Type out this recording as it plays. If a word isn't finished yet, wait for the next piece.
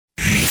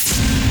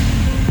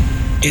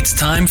It's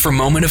time for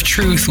Moment of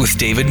Truth with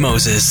David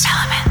Moses.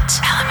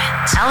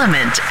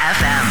 Element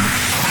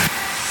FM.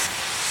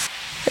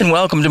 And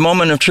welcome to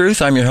Moment of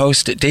Truth. I'm your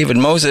host, David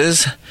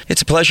Moses.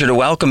 It's a pleasure to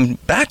welcome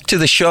back to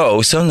the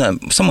show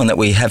someone that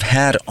we have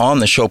had on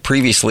the show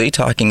previously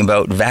talking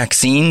about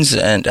vaccines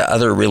and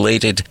other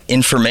related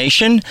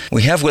information.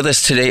 We have with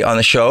us today on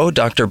the show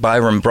Dr.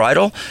 Byram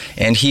Bridle,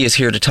 and he is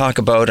here to talk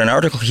about an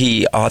article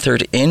he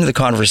authored in The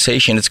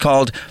Conversation. It's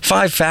called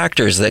 5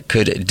 Factors That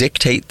Could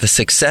Dictate the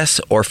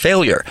Success or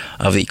Failure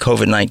of the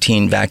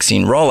COVID-19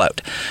 Vaccine Rollout.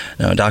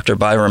 Now, Dr.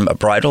 Byram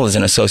Bridle is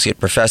an associate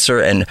professor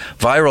and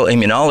viral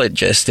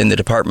immunologist in the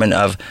Department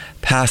of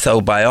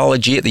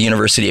Pathobiology at the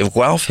University of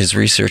Guelph. His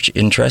research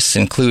interests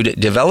include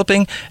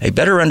developing a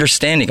better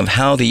understanding of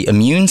how the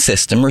immune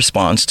system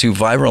responds to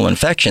viral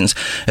infections,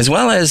 as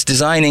well as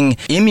designing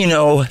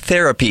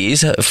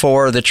immunotherapies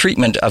for the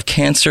treatment of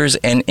cancers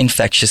and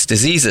infectious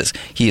diseases.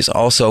 He is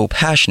also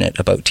passionate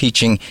about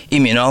teaching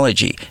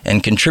immunology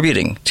and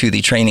contributing to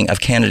the training of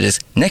Canada's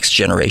next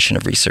generation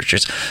of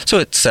researchers. So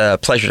it's a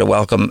pleasure to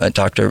welcome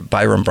Dr.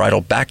 Byram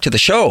Bridle back to the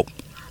show.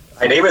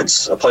 Hi, David.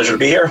 It's a pleasure to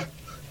be here.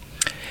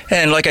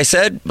 And like I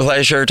said,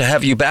 pleasure to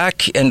have you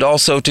back and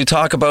also to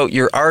talk about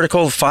your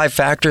article, 5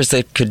 Factors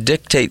That Could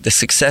Dictate the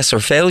Success or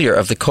Failure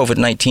of the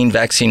COVID-19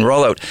 Vaccine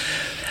Rollout.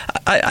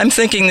 I'm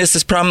thinking this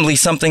is probably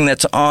something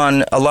that's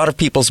on a lot of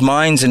people's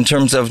minds in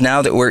terms of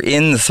now that we're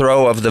in the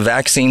throe of the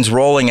vaccines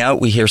rolling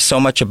out. We hear so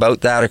much about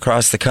that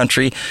across the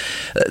country.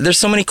 There's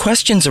so many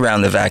questions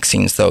around the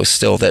vaccines, though,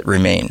 still that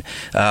remain.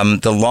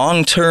 The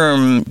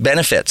long-term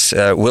benefits,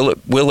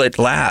 will it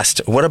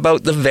last? What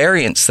about the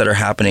variants that are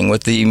happening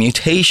with the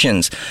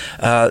mutations?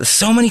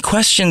 So many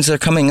questions are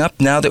coming up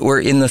now that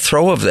we're in the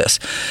throe of this.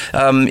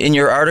 In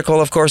your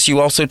article, of course, you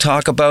also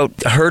talk about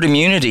herd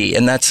immunity,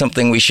 and that's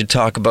something we should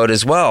talk about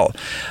as well.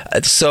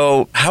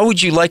 So how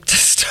would you like to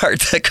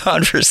start the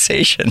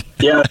conversation?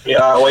 Yeah.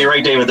 Well, you're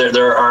right, David.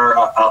 There are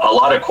a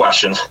lot of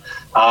questions.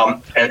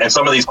 And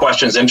some of these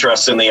questions,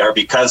 interestingly, are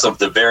because of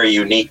the very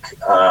unique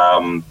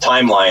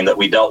timeline that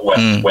we dealt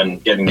with when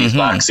getting these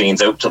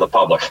vaccines out to the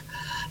public.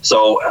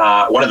 So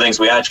one of the things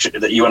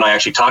that you and I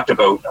actually talked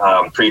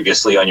about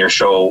previously on your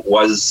show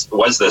was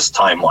this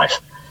timeline.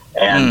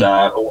 And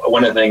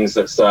one of the things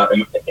that's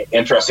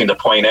interesting to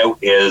point out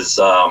is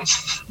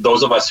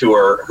those of us who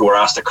are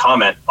asked to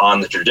comment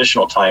on the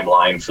traditional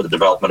timeline for the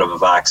development of a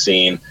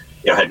vaccine,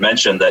 had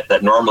mentioned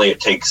that normally it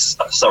takes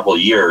several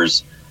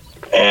years,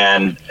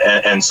 and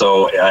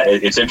so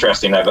it's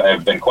interesting.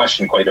 I've been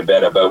questioned quite a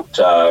bit about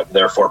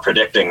therefore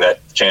predicting that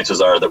chances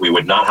are that we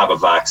would not have a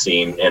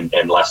vaccine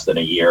in less than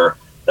a year.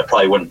 That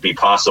probably wouldn't be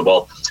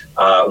possible.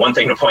 One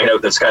thing to point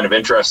out that's kind of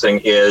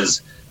interesting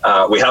is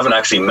we haven't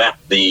actually met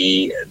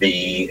the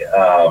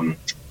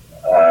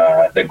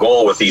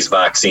goal with these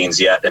vaccines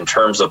yet in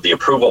terms of the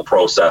approval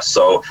process.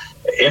 So,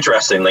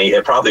 interestingly,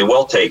 it probably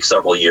will take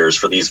several years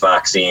for these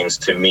vaccines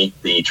to meet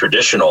the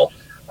traditional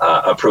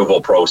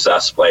approval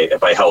process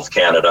by Health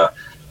Canada.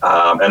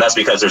 And that's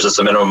because there's just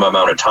a minimum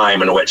amount of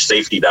time in which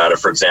safety data,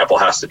 for example,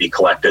 has to be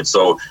collected.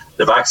 So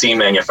the vaccine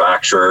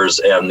manufacturers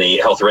and the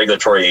health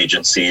regulatory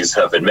agencies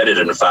have admitted,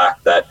 in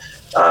fact, that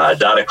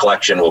data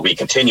collection will be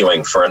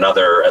continuing for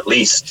another at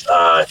least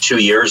 2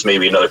 years,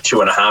 maybe another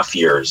 2.5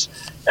 years.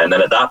 And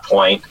then at that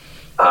point,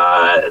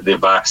 the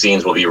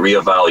vaccines will be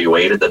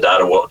reevaluated.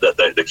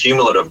 The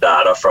cumulative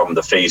data from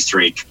the phase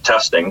 3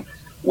 testing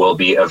will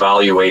be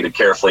evaluated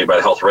carefully by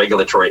the health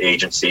regulatory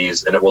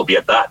agencies, and it will be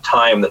at that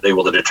time that they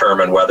will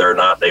determine whether or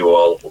not they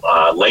will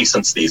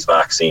license these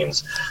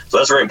vaccines. So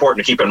that's very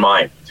important to keep in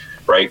mind,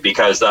 right?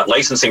 Because that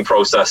licensing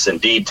process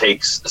indeed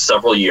takes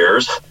several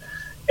years.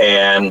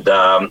 And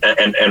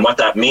what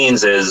that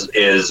means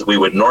is we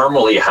would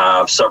normally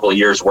have several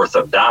years worth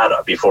of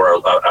data before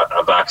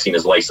a vaccine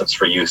is licensed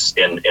for use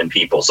in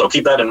people. So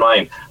keep that in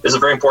mind. This is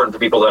very important for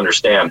people to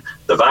understand.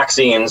 The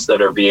vaccines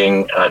that are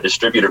being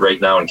distributed right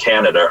now in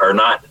Canada are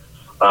not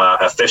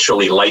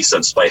officially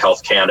licensed by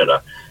Health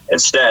Canada.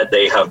 Instead,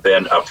 they have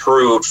been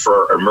approved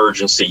for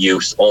emergency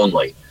use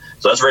only.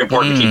 So that's very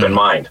important to keep in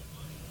mind.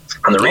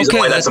 And the reason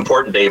why that's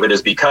important, David,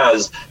 is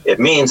because it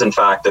means, in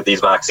fact, that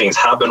these vaccines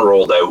have been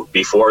rolled out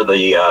before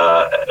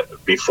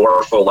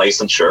full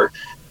licensure,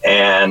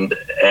 and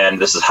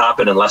this has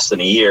happened in less than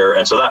a year.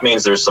 And so that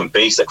means there's some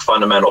basic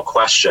fundamental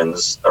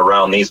questions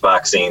around these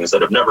vaccines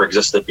that have never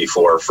existed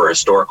before for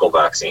historical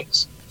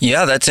vaccines.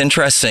 Yeah, that's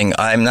interesting.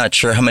 I'm not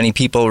sure how many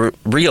people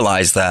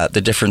realize that, the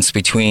difference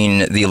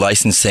between the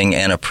licensing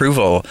and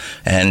approval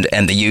and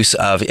the use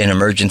of an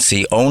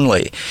emergency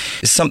only.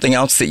 Something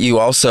else that you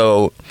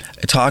also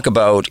talk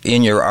about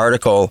in your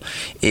article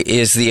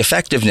is the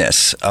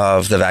effectiveness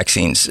of the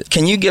vaccines.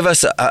 Can you give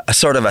us a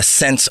sort of a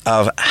sense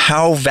of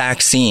how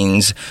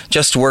vaccines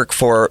just work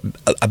for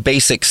a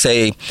basic,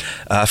 say,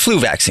 flu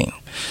vaccine?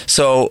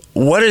 So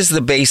what is the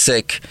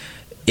basic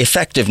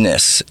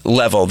effectiveness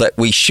level that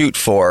we shoot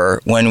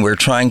for when we're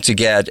trying to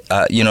get,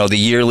 the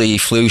yearly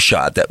flu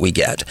shot that we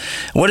get?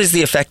 What is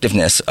the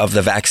effectiveness of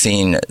the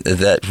vaccine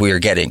that we're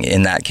getting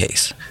in that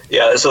case?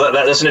 Yeah, so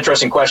that's an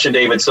interesting question,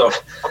 David. So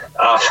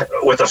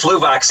with the flu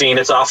vaccine,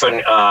 it's often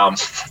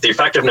the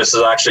effectiveness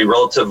is actually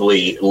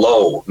relatively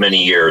low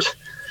many years.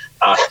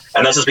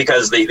 And this is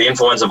because the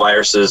influenza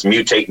viruses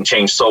mutate and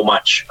change so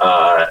much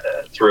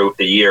throughout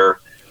the year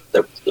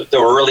that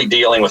we're really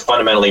dealing with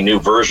fundamentally new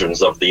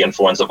versions of the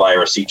influenza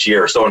virus each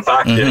year. So in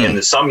fact,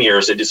 in some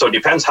years, it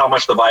depends how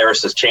much the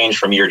virus has changed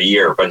from year to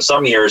year. But in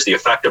some years, the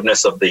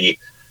effectiveness of the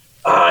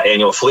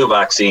annual flu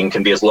vaccine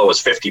can be as low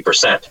as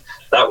 50%.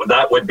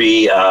 That would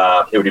be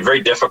it would be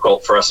very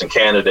difficult for us in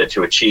Canada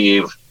to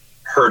achieve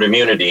herd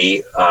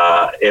immunity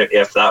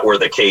if that were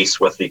the case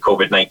with the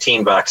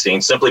COVID-19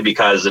 vaccine, simply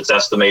because it's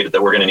estimated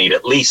that we're going to need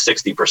at least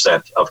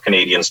 60% of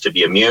Canadians to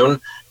be immune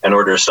in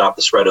order to stop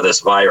the spread of this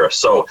virus.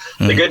 So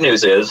the good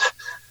news is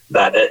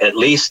that at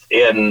least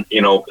in,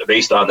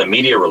 based on the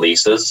media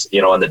releases,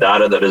 and the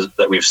data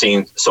that we've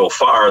seen so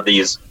far,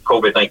 these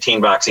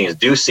COVID-19 vaccines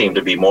do seem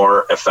to be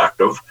more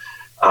effective.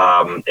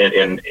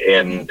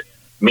 In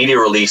media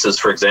releases,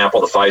 for example,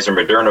 the Pfizer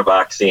Moderna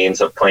vaccines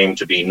have claimed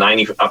to be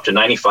up to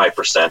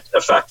 95%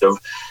 effective.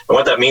 And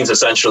what that means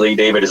essentially,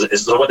 David,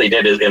 is what they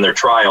did in their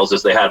trials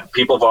is they had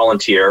people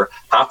volunteer.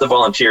 Half the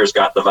volunteers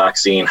got the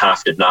vaccine,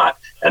 half did not.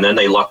 And then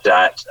they looked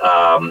at,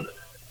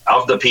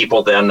 of the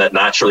people then that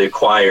naturally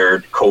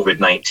acquired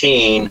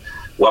COVID-19,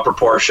 what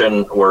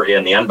proportion were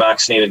in the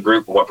unvaccinated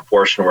group, what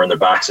proportion were in the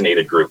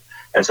vaccinated group.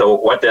 And so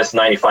what this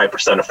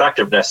 95%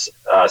 effectiveness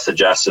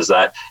suggests is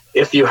that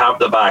if you have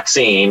the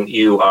vaccine,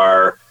 you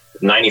are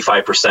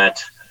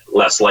 95%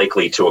 less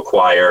likely to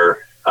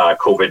acquire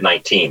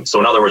COVID-19. So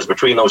in other words,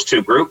 between those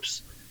two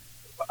groups,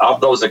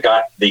 of those that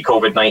got the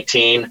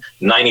COVID-19,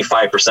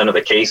 95% of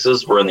the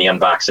cases were in the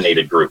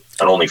unvaccinated group,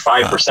 and only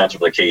 5% of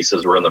the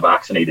cases were in the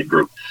vaccinated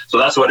group. So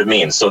that's what it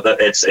means. So that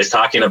it's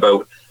talking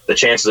about the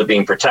chances of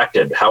being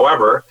protected.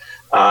 However,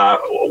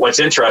 what's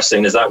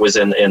interesting is that was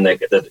in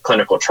the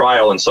clinical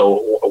trial. And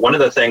so one of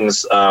the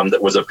things that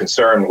was of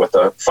concern with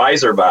the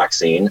Pfizer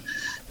vaccine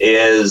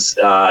is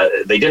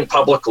they didn't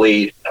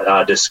publicly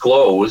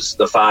disclose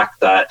the fact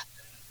that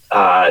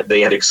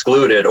they had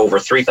excluded over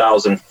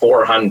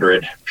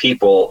 3,400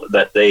 people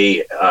that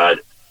they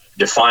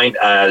defined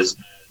as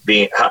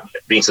being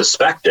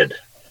suspected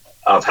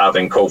of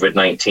having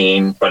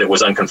COVID-19, but it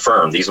was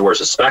unconfirmed. These were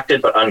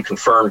suspected but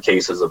unconfirmed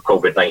cases of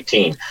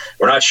COVID-19.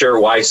 We're not sure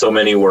why so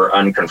many were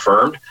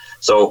unconfirmed.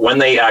 So when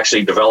they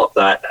actually developed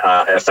that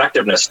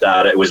effectiveness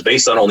data, it was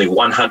based on only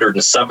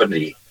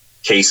 170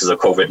 cases of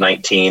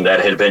COVID-19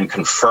 that had been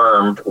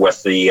confirmed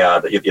with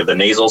the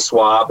nasal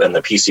swab and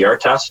the PCR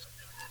test.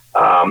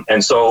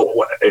 And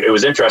so it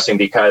was interesting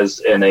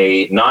because in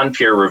a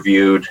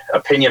non-peer-reviewed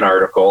opinion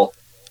article,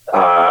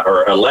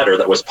 or a letter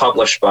that was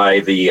published by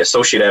the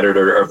associate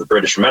editor of the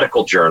British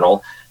Medical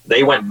Journal,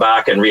 they went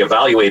back and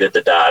reevaluated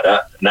the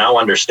data, now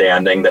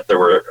understanding that there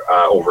were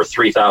over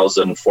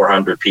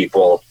 3,400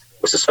 people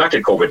with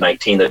suspected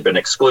COVID-19 that had been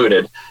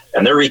excluded,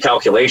 and their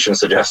recalculation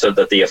suggested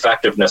that the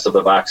effectiveness of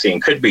the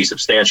vaccine could be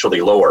substantially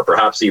lower,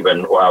 perhaps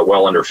even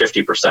well under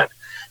 50%.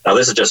 Now,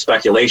 this is just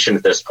speculation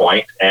at this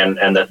point, and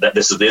that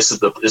this is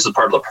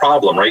part of the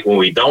problem, right? When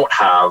we don't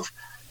have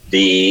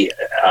the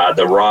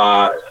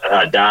raw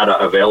data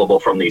available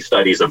from these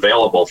studies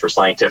available for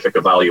scientific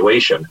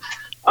evaluation.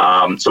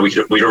 So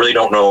we really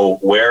don't know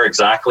where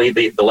exactly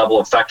the level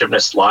of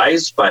effectiveness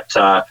lies, but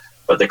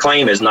the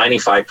claim is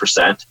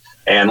 95%.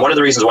 And one of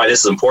the reasons why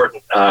this is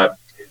important,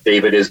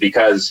 David, is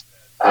because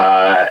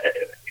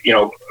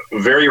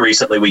very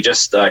recently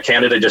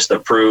Canada just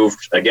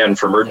approved, again,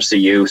 for emergency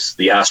use,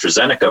 the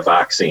AstraZeneca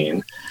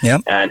vaccine.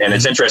 Yep. And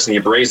it's interesting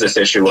you raise this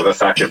issue of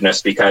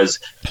effectiveness because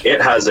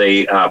it has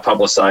a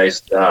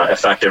publicized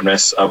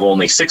effectiveness of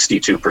only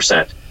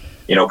 62%,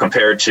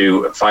 compared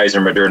to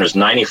Pfizer Moderna's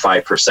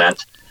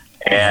 95%.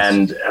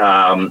 And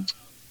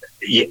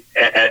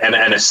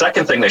a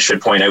second thing they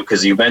should point out,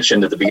 because you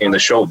mentioned at the beginning of the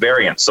show,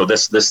 variants. So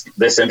this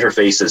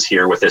interfaces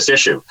here with this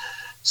issue.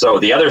 So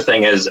the other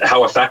thing is,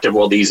 how effective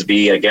will these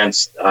be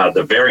against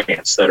the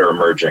variants that are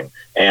emerging?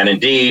 And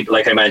indeed,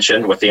 like I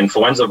mentioned, with the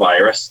influenza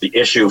virus, the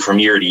issue from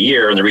year to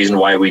year, and the reason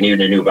why we need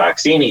a new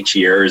vaccine each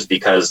year is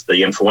because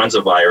the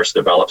influenza virus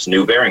develops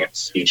new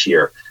variants each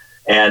year.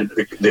 And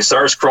the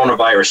SARS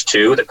coronavirus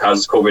 2 that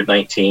causes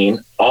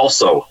COVID-19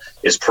 also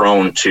is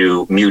prone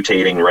to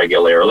mutating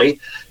regularly.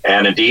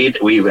 And indeed,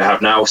 we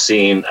have now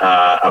seen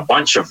a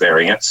bunch of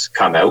variants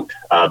come out.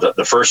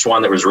 The first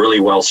one that was really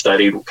well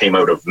studied came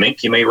out of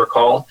mink, you may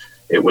recall.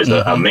 It was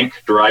a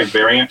mink-derived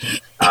variant.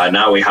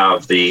 Now we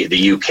have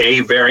the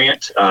UK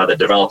variant that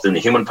developed in the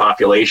human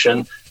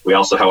population. We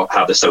also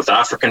have the South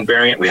African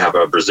variant. We have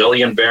a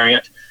Brazilian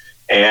variant.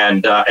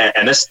 And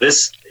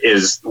this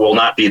will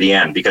not be the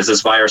end, because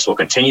this virus will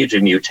continue to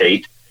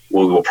mutate.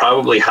 We will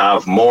probably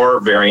have more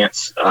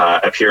variants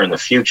appear in the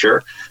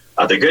future.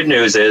 The good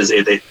news is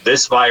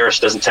this virus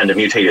doesn't tend to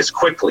mutate as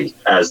quickly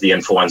as the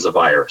influenza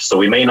virus. So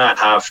we may not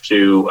have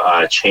to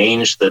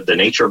change the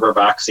nature of our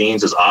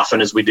vaccines as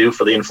often as we do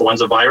for the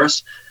influenza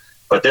virus.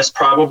 but this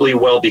probably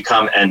will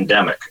become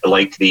endemic,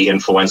 like the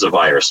influenza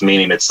virus,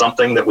 meaning it's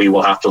something that we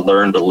will have to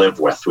learn to live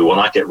with. We will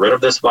not get rid of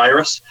this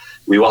virus.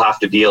 We will have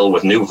to deal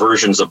with new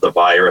versions of the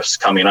virus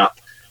coming up.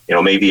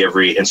 Maybe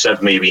instead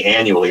of maybe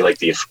annually, like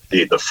the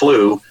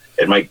flu,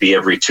 it might be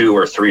every 2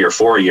 or 3 or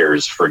 4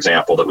 years, for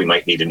example, that we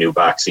might need a new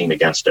vaccine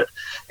against it.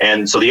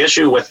 And so the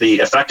issue with the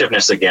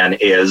effectiveness again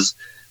is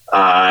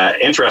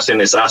interesting.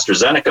 This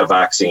AstraZeneca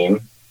vaccine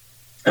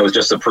that was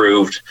just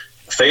approved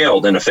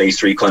failed in a phase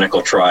 3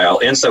 clinical trial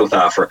in South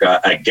Africa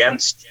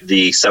against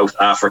the South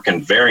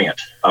African variant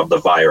of the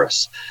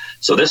virus.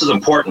 So this is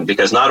important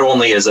because not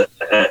only is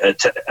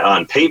it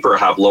on paper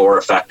have lower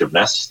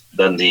effectiveness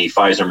than the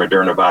Pfizer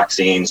Moderna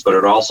vaccines, but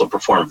it also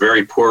performed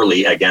very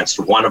poorly against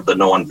one of the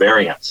known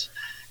variants.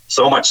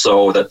 So much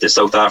so that the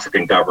South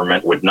African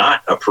government would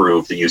not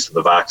approve the use of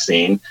the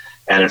vaccine.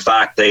 And in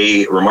fact,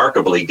 they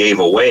remarkably gave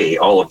away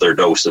all of their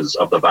doses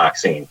of the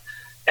vaccine.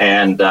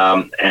 And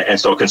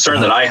so a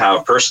concern that I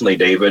have personally,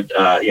 David,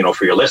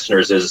 for your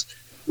listeners is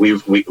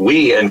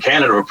we in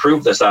Canada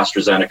approved this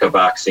AstraZeneca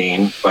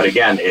vaccine, but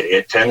again,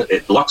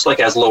 it looks like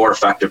it has lower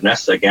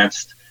effectiveness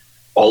against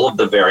all of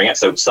the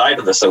variants outside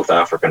of the South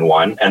African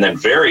one, and then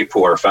very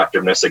poor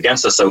effectiveness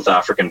against the South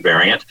African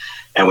variant.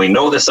 And we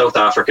know the South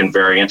African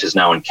variant is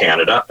now in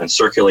Canada and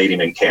circulating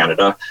in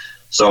Canada.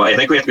 So I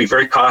think we have to be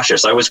very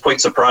cautious. I was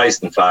quite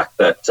surprised, in fact,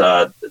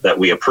 that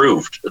we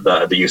approved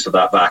the use of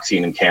that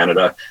vaccine in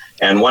Canada.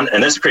 And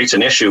this creates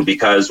an issue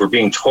because we're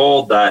being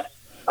told that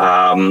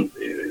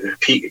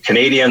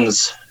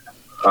Canadians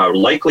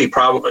likely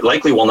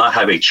will not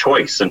have a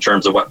choice in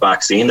terms of what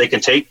vaccine they can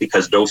take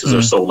because doses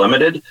are so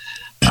limited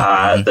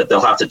that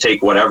they'll have to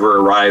take whatever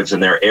arrives in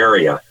their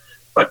area.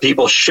 But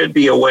people should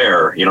be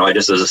aware, I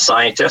just as a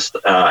scientist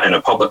and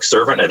a public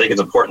servant, I think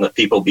it's important that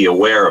people be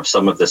aware of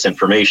some of this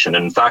information.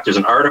 And in fact, there's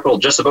an article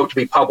just about to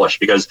be published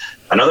because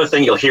another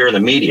thing you'll hear in the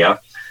media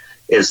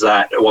is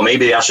that, well,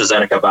 maybe the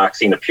AstraZeneca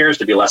vaccine appears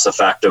to be less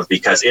effective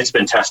because it's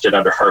been tested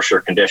under harsher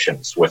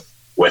conditions with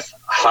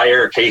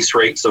higher case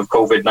rates of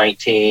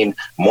COVID-19,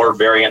 more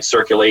variants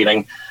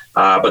circulating.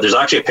 But there's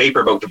actually a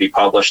paper about to be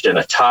published in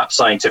a top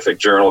scientific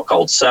journal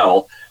called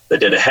Cell that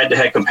did a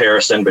head-to-head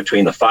comparison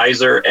between the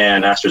Pfizer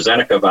and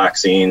AstraZeneca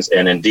vaccines.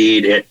 And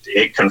indeed,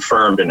 it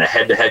confirmed in a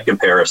head-to-head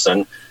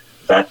comparison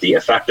that the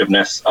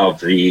effectiveness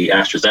of the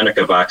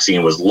AstraZeneca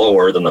vaccine was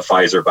lower than the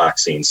Pfizer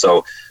vaccine.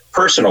 So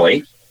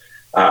personally,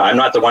 I'm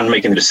not the one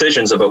making the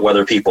decisions about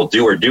whether people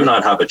do or do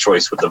not have a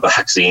choice with the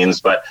vaccines,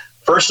 but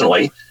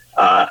personally,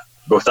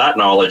 with that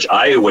knowledge,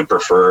 I would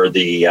prefer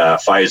the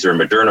Pfizer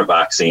Moderna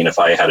vaccine if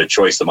I had a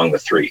choice among the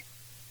three.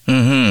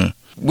 Mm-hmm.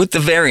 With the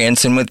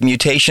variants and with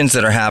mutations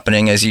that are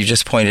happening, as you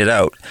just pointed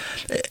out,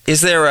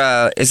 is there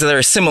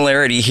a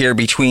similarity here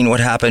between what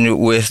happened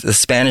with the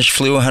Spanish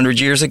flu 100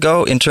 years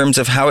ago in terms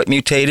of how it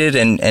mutated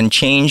and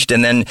changed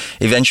and then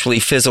eventually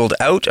fizzled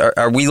out?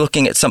 Are we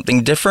looking at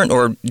something different,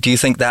 or do you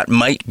think that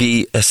might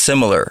be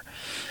similar?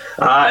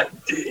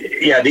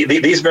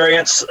 These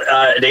variants,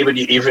 David,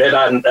 you've hit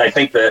on, I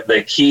think,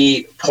 the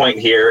key point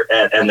here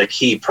and the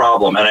key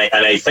problem. And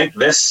I think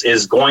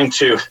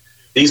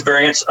these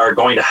variants are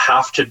going to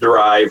have to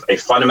drive a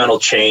fundamental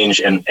change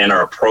in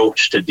our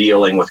approach to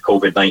dealing with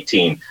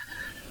COVID-19.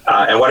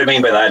 And what I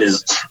mean by that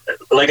is,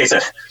 like I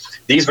said,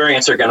 these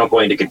variants are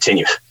going to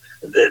continue.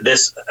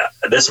 This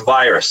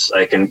virus,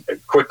 I can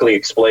quickly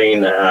explain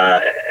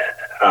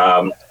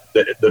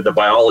the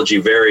biology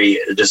a very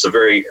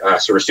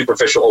sort of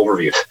superficial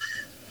overview.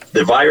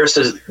 The virus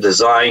is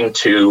designed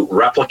to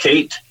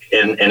replicate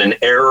in an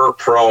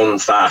error-prone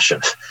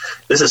fashion.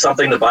 This is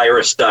something the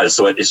virus does.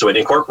 So it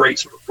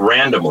incorporates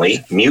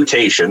randomly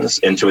mutations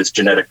into its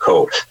genetic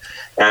code.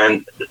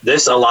 And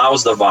this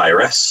allows the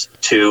virus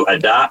to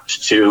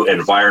adapt to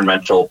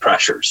environmental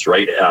pressures,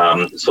 right?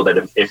 So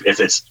that if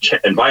its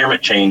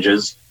environment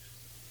changes,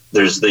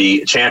 there's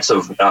the chance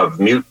of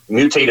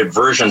mutated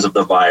versions of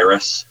the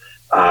virus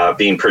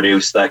being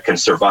produced that can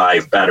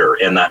survive better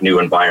in that new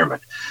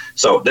environment.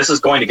 So this is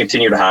going to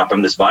continue to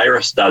happen. This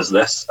virus does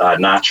this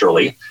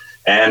naturally.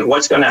 And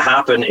what's going to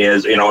happen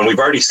is, and we've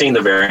already seen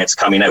the variants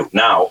coming out.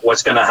 Now,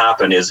 what's going to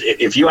happen is,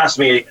 if you ask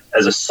me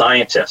as a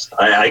scientist,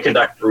 I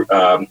conduct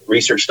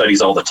research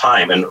studies all the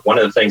time. And one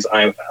of the things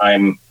I'm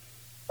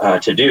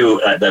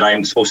that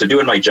I'm supposed to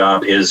do in my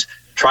job is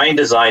try and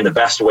design the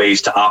best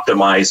ways to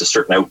optimize a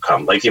certain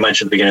outcome. Like you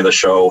mentioned at the beginning of the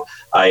show,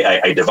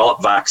 I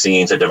develop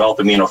vaccines, I develop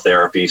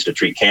immunotherapies to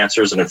treat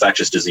cancers and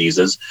infectious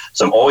diseases.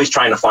 So I'm always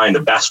trying to find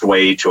the best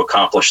way to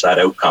accomplish that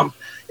outcome.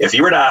 If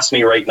you were to ask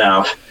me right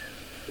now,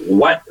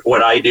 what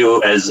would I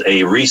do as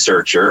a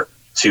researcher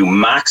to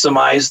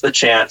maximize the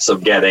chance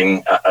of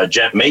getting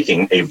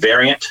making a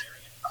variant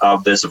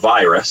of this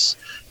virus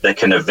that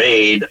can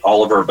evade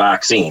all of our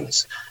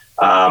vaccines?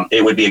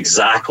 It would be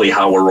exactly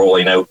how we're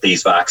rolling out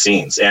these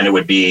vaccines. And it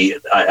would be,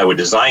 I would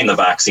design the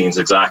vaccines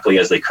exactly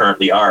as they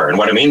currently are. And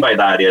what I mean by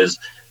that is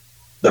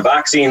the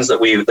vaccines that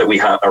we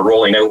are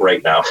rolling out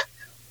right now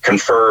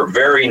confer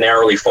very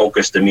narrowly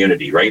focused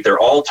immunity, right? They're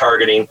all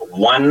targeting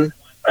one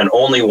and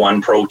only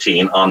one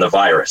protein on the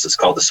virus. It's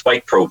called the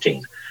spike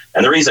protein.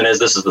 And the reason is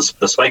this is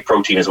the spike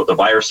protein is what the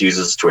virus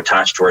uses to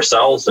attach to our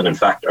cells and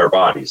infect our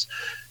bodies.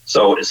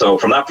 So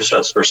from that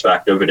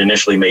perspective, it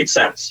initially made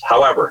sense.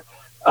 However,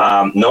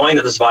 knowing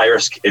that this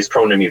virus is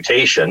prone to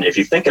mutation, if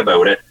you think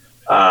about it,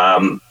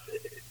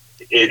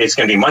 it's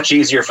going to be much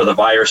easier for the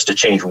virus to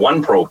change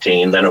one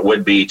protein than it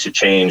would be to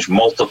change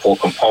multiple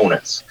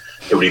components.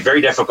 It would be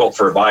very difficult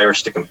for a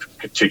virus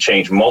to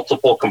change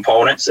multiple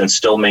components and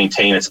still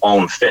maintain its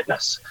own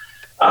fitness.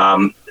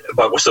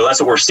 So that's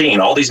what we're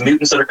seeing. All these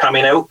mutants that are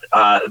coming out,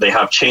 they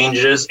have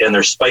changes in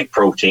their spike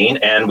protein,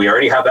 and we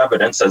already have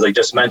evidence, as I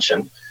just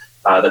mentioned,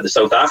 that the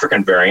South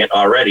African variant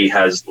already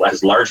has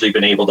largely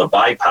been able to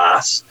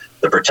bypass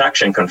the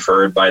protection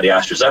conferred by the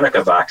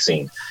AstraZeneca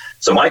vaccine.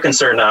 So my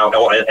concern now,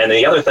 and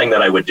the other thing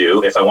that I would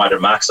do if I wanted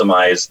to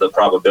maximize the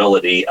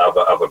probability of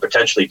a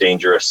potentially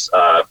dangerous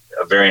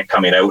variant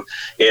coming out,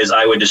 is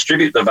I would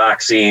distribute the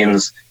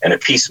vaccines in a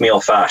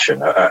piecemeal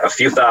fashion, a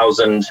few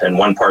thousand in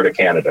one part of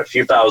Canada, a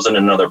few thousand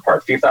in another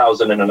part, a few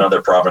thousand in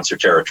another province or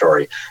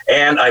territory.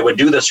 And I would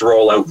do this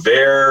rollout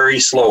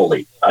very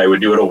slowly. I would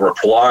do it over a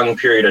prolonged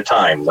period of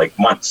time, like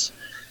months.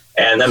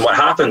 And then what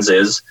happens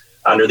is,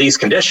 under these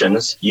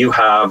conditions, you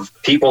have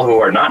people who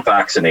are not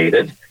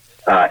vaccinated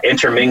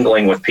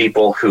intermingling with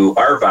people who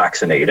are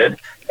vaccinated,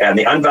 and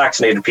the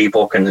unvaccinated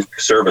people can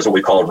serve as what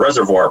we call a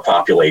reservoir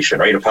population,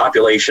 right? A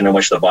population in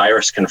which the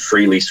virus can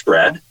freely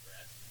spread.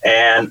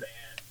 And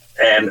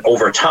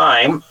over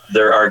time,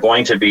 there are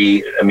going to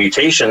be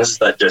mutations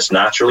that just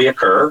naturally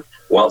occur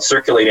while it's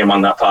circulating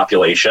among that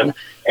population.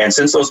 And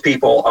since those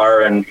people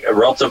are in a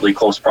relatively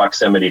close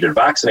proximity to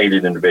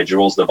vaccinated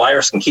individuals, the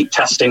virus can keep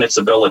testing its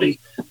ability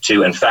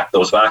to infect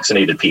those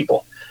vaccinated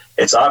people.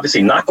 It's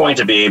obviously not going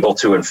to be able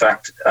to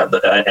infect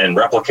and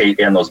replicate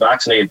in those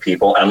vaccinated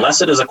people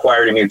unless it has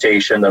acquired a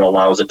mutation that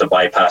allows it to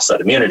bypass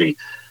that immunity.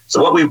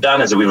 So what we've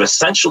done is we've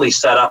essentially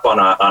set up on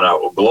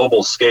a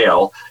global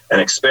scale an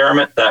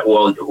experiment that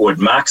would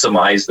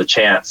maximize the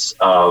chance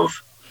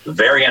of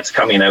variants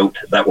coming out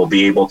that will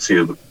be able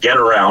to get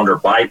around or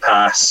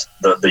bypass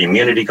the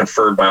immunity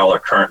conferred by all our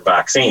current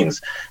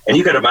vaccines. And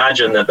you could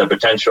imagine that the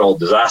potential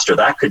disaster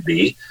that could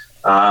be,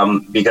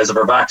 because if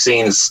our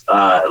vaccines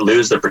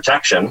lose the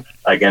protection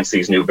against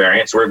these new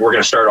variants, we're going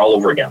to start all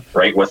over again,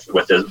 right, with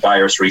the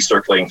virus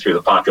recirculating through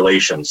the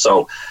population.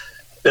 So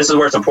this is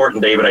where it's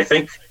important, David. I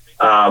think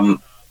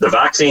the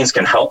vaccines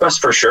can help us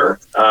for sure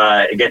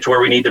get to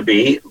where we need to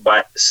be,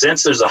 but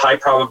since there's a high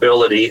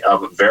probability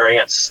of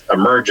variants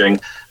emerging,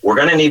 we're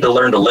going to need to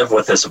learn to live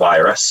with this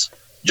virus,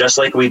 just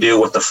like we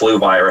do with the flu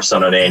virus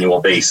on an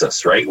annual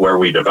basis, right, where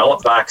we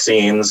develop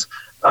vaccines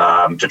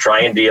to try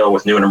and deal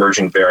with new and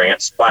emerging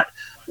variants, but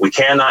we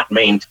cannot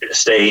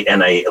stay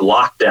in a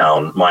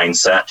lockdown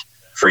mindset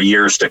for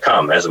years to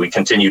come as we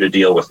continue to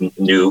deal with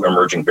new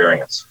emerging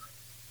variants.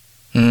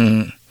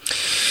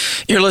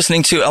 You're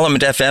listening to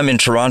Element FM in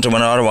Toronto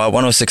and Ottawa,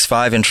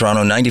 106.5 in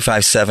Toronto,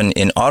 95.7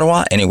 in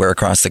Ottawa, anywhere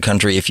across the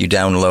country. If you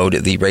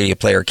download the Radio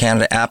Player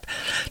Canada app,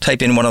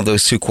 type in one of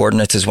those two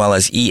coordinates as well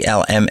as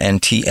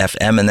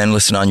ELMNTFM, and then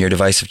listen on your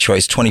device of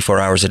choice 24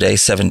 hours a day,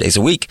 7 days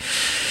a week.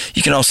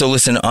 You can also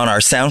listen on our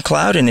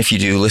SoundCloud, and if you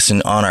do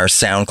listen on our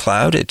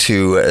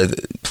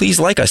SoundCloud, please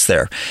like us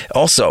there.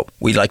 Also,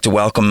 we'd like to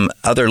welcome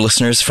other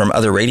listeners from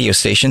other radio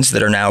stations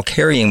that are now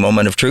carrying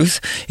Moment of Truth.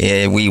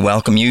 We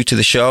welcome you to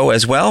the show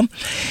as well.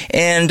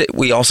 And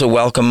we also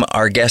welcome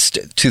our guest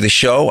to the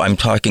show. I'm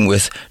talking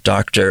with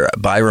Dr.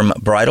 Byram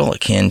Bridle,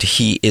 and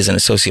he is an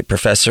associate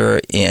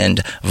professor and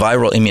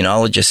viral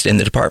immunologist in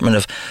the Department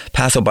of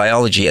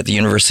Pathobiology at the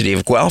University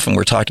of Guelph. And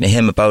we're talking to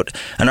him about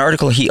an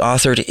article he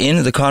authored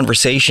in The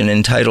Conversation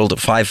entitled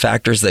 5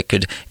 Factors That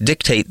Could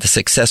Dictate the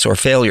Success or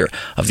Failure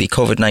of the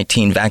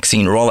COVID-19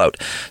 Vaccine Rollout.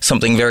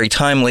 Something very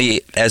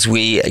timely as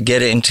we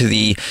get into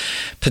the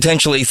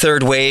potentially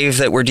third wave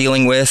that we're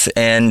dealing with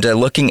and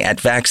looking at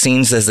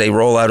vaccines as they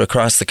roll out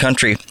across the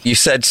country. You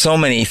said so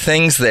many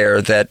things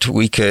there that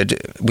we could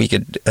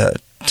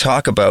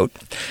talk about.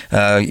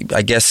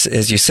 I guess,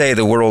 as you say,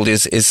 the world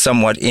is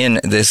somewhat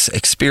in this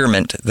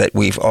experiment that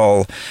we've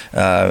all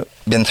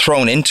been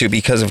thrown into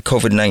because of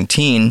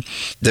COVID-19.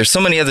 There's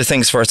so many other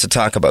things for us to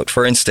talk about.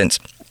 For instance,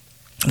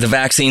 the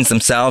vaccines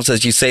themselves,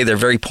 as you say, they're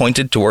very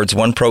pointed towards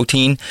one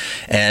protein.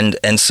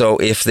 And so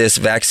if this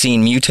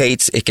vaccine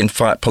mutates, it can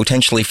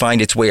potentially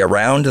find its way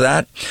around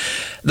that.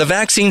 The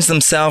vaccines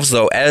themselves,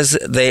 though, as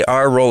they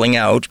are rolling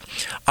out,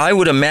 I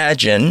would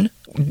imagine,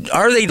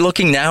 are they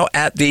looking now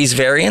at these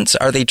variants?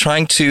 Are they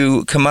trying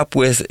to come up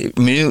with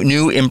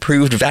new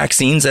improved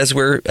vaccines as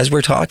we're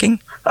talking?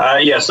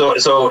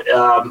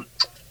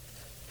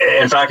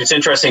 In fact, it's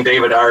interesting,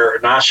 David, our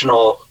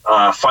national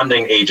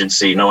funding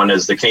agency, known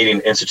as the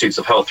Canadian Institutes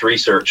of Health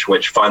Research,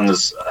 which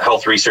funds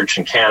health research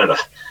in Canada,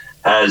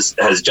 has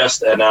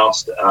just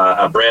announced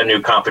a brand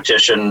new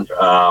competition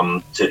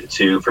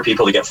for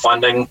people to get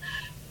funding,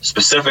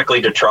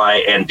 specifically to try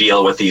and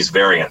deal with these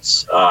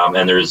variants.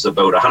 And there's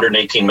about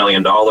 $118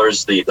 million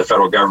the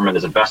federal government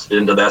has invested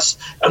into this.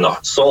 And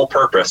the sole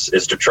purpose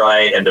is to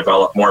try and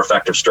develop more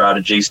effective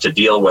strategies to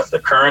deal with the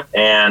current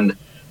and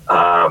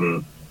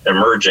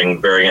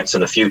emerging variants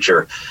in the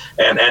future.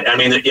 And I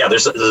mean, yeah,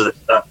 there's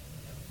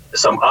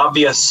some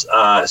obvious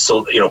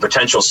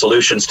potential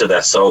solutions to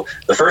this. So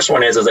the first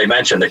one is, as I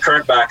mentioned, the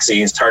current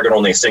vaccines target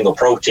only a single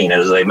protein.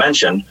 And as I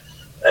mentioned,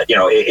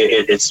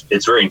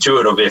 it's very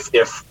intuitive.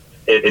 If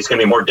it's going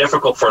to be more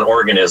difficult for an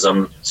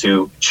organism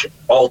to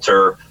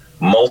alter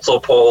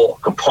multiple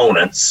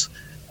components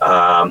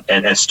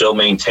and still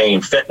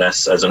maintain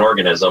fitness as an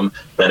organism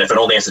than if it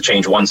only has to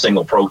change one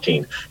single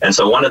protein. And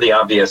so one of the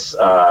obvious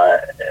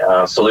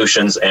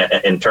solutions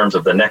in terms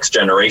of the next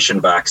generation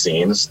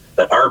vaccines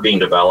that are being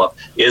developed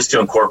is to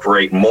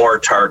incorporate more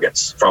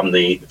targets from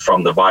the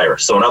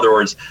virus. So in other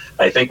words,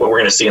 I think what we're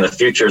going to see in the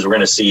future is we're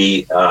going to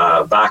see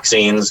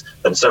vaccines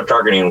that instead of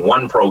targeting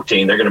one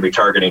protein, they're going to be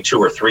targeting 2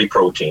 or 3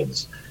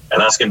 proteins. And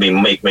that's going to be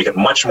make it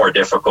much more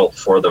difficult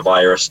for the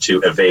virus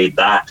to evade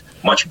that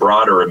much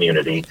broader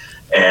immunity.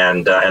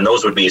 And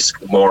those would be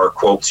more,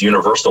 quotes,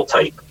 universal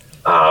type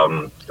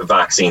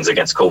vaccines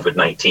against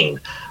COVID-19.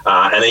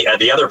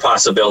 And the other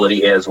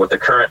possibility is with the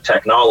current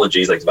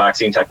technologies, like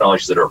vaccine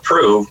technologies that are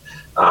approved,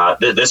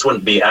 this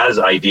wouldn't be as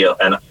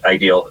an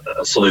ideal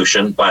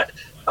solution, but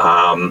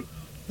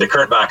the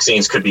current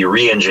vaccines could be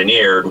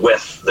re-engineered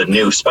with the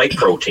new spike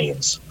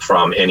proteins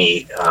from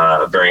any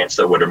variants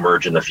that would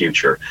emerge in the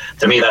future.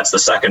 To me, that's the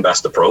second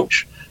best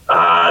approach.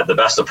 The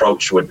best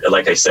approach would,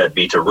 like I said,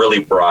 be to really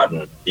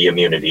broaden the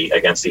immunity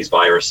against these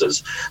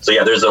viruses. So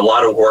yeah, there's a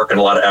lot of work and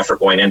a lot of effort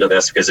going into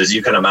this because, as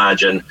you can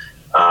imagine,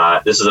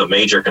 this is a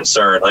major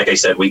concern. Like I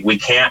said, we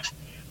can't,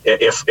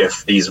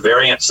 if these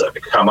variants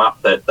come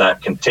up that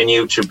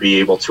continue to be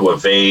able to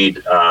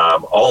evade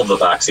all of the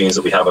vaccines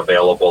that we have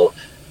available,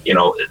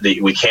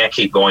 we can't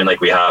keep going like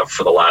we have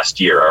for the last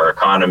year. Our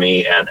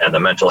economy and the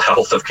mental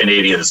health of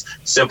Canadians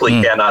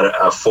simply cannot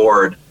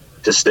afford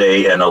to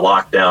stay in a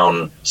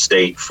lockdown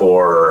state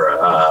for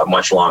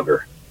much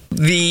longer.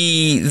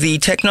 The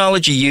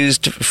technology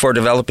used for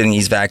developing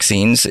these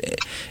vaccines,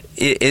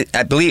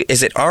 I believe,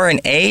 is it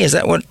RNA? Is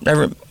that what?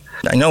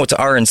 I know it's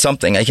R and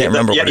something. I can't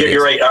remember. Yeah, what it is.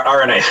 You're right.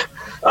 RNA.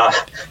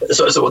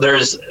 So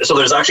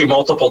there's actually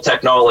multiple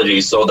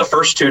technologies. So the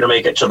first 2 to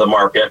make it to the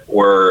market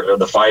were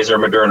the Pfizer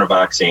Moderna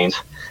vaccines,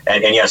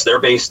 and yes,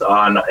 they're based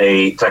on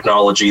a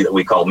technology that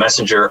we call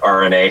messenger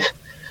RNA.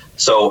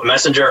 So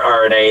messenger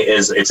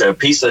RNA it's a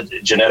piece of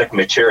genetic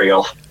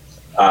material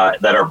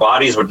that our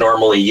bodies would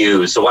normally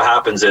use. So what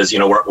happens is,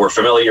 we're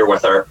familiar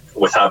with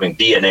having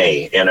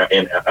DNA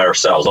in our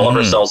cells. All of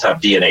our cells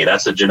have DNA.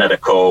 That's the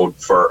genetic code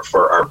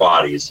for our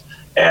bodies,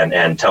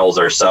 and tells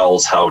our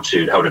cells how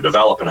to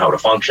develop and how to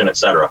function,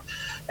 etc.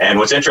 And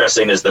what's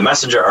interesting is the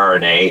messenger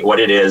RNA. What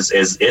it is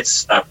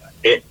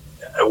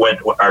when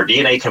our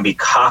DNA can be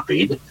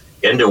copied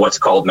into what's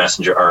called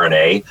messenger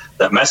RNA.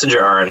 That messenger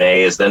RNA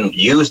is then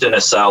used in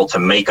a cell to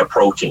make a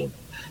protein.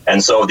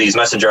 And so these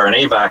messenger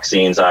RNA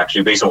vaccines,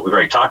 actually, based on what we've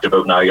already talked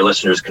about now, your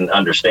listeners can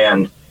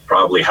understand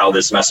probably how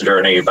this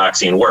messenger RNA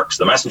vaccine works.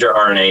 The messenger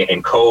RNA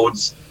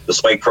encodes the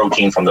spike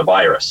protein from the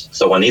virus.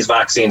 So when these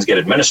vaccines get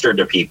administered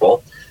to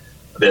people,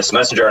 this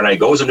messenger RNA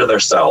goes into their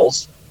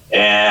cells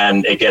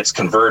and it gets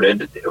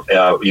converted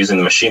using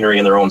the machinery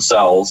in their own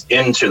cells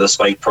into the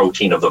spike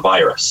protein of the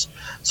virus.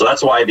 So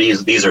that's why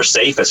these are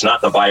safe. It's not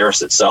the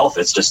virus itself.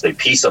 It's just a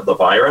piece of the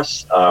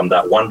virus,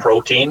 that one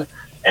protein.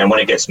 And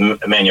when it gets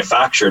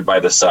manufactured by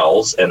the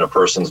cells in a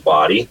person's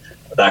body,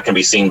 that can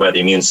be seen by the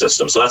immune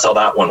system. So that's how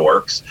that one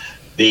works.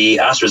 The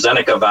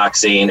AstraZeneca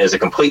vaccine is a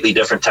completely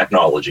different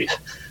technology.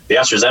 The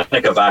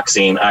AstraZeneca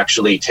vaccine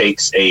actually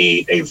takes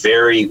a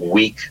very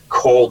weak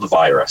cold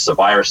virus, a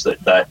virus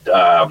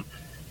that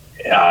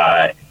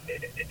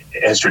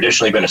has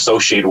traditionally been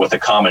associated with a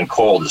common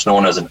cold. It's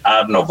known as an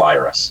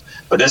adenovirus.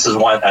 But this is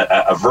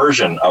a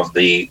version of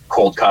the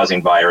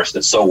cold-causing virus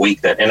that's so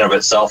weak that in and of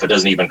itself, it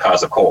doesn't even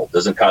cause a cold,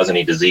 doesn't cause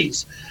any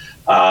disease.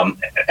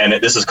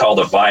 This is called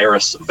a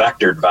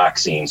virus-vectored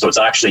vaccine. So it's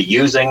actually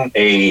using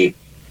a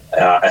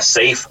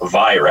safe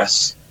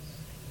virus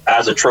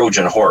as a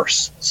Trojan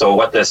horse. So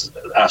what this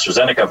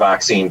AstraZeneca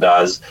vaccine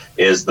does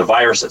is the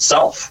virus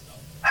itself,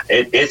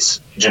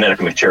 its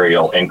genetic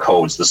material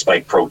encodes the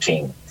spike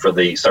protein for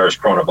the SARS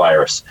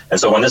coronavirus. And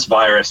so when this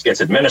virus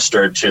gets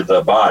administered to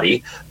the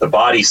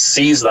body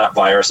sees that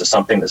virus as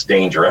something that's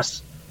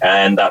dangerous,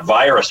 and that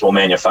virus will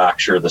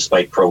manufacture the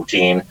spike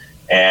protein.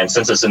 And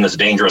since it's in this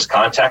dangerous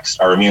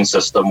context, our immune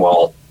system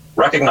will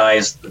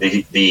recognize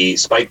the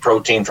spike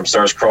protein from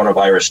SARS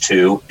coronavirus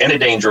 2 in a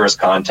dangerous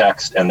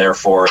context, and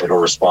therefore it'll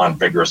respond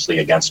vigorously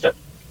against it.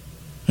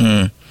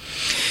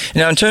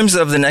 Now, in terms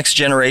of the next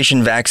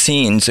generation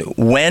vaccines,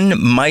 when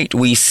might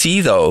we see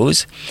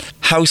those?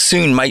 How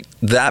soon might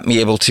that be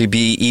able to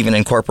be even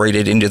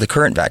incorporated into the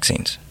current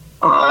vaccines?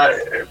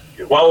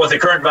 Well, with the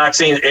current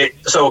vaccine,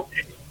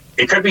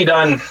 it could be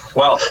done,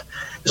 well,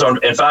 so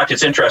in fact,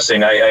 it's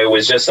interesting. I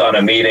was just on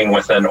a meeting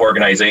with an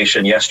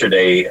organization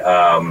yesterday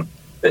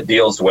that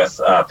deals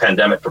with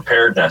pandemic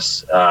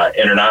preparedness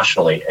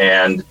internationally.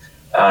 And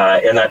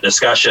in that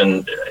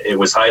discussion, it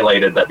was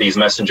highlighted that these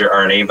messenger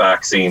RNA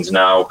vaccines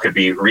now could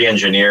be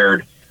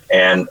re-engineered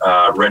and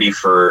ready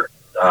for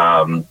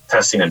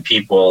testing in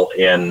people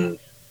in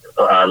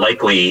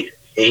likely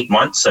 8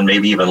 months and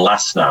maybe even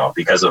less now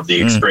because of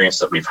the experience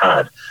that we've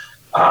had.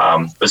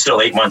 But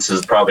still, 8 months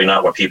is probably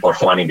not what people are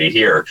wanting to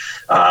hear.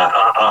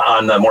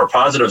 On the more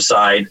positive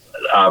side,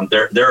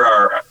 there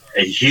are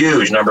a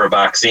huge number of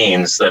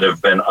vaccines that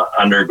have been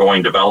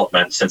undergoing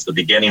development since the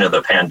beginning of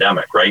the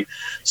pandemic, right?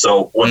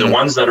 So with the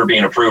ones that are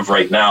being approved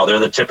right now, they're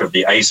the tip of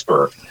the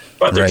iceberg.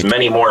 But there's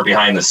many more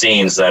behind the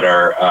scenes that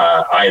are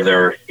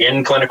either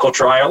in clinical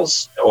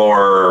trials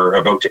or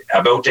about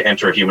to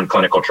enter human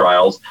clinical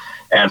trials.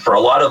 And for a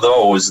lot of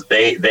those,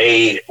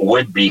 they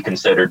would be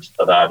considered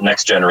the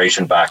next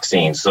generation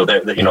vaccines. So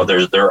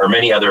there are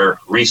many other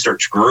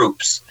research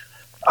groups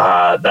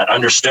that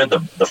understood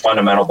the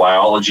fundamental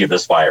biology of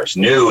this virus,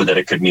 knew that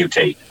it could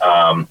mutate,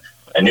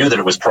 and knew that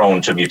it was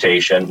prone to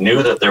mutation,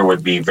 knew that there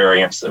would be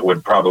variants that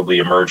would probably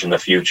emerge in the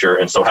future,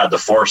 and so had the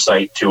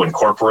foresight to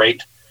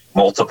incorporate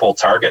multiple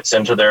targets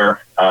into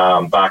their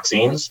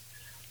vaccines.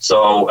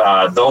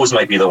 So those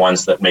might be the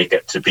ones that make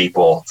it to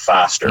people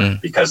faster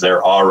because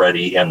they're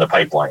already in the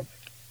pipeline.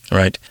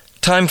 Right.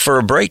 Time for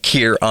a break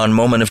here on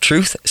Moment of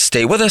Truth.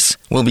 Stay with us.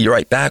 We'll be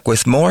right back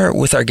with more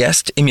with our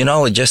guest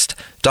immunologist,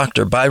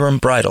 Dr. Byram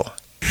Bridle.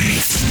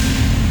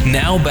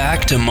 Now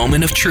back to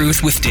Moment of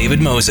Truth with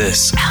David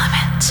Moses.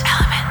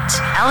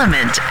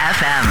 Element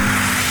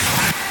FM.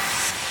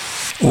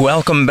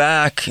 Welcome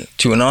back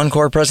to an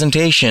encore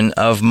presentation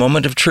of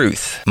Moment of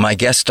Truth. My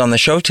guest on the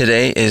show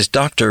today is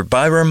Dr.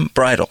 Byram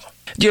Bridle.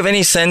 Do you have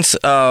any sense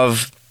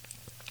of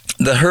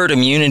the herd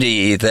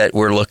immunity that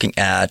we're looking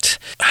at?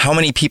 How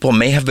many people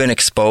may have been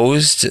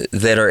exposed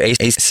that are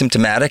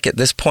asymptomatic at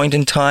this point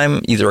in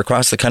time, either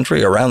across the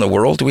country or around the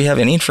world? Do we have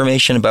any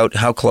information about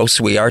how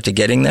close we are to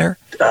getting there?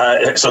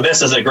 So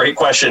this is a great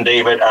question,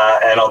 David,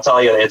 and I'll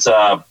tell you, it's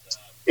a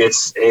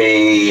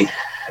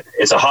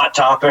hot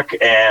topic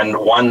and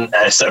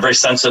a very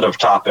sensitive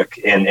topic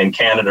in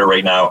Canada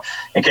right now.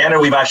 In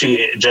Canada, we've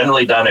actually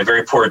generally done a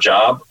very poor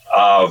job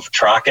of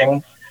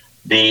tracking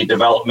the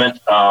development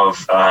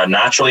of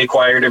naturally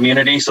acquired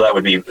immunity. So that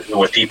would be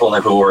with people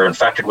who were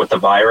infected with the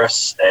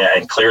virus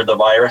and cleared the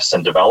virus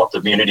and developed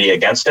immunity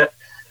against it.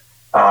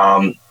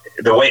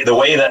 The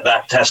way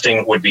that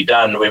testing would be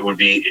done, it would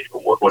be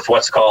with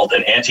what's called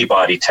an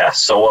antibody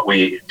test. So what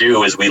we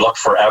do is we look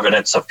for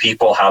evidence of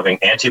people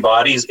having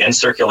antibodies in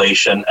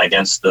circulation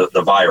against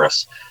the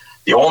virus.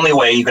 The only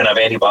way you can have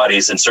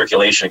antibodies in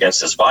circulation against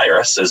this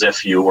virus is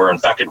if you were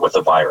infected with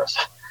the virus.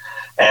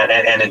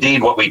 And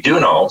indeed, what we do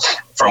know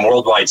from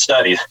worldwide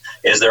studies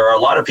is there are a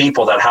lot of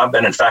people that have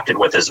been infected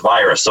with this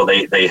virus. So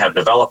they have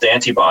developed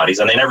antibodies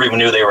and they never even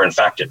knew they were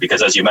infected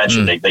because, as you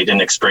mentioned, they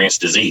didn't experience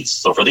disease.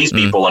 So for these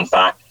people, in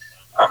fact,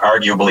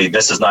 arguably,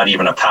 this is not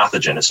even a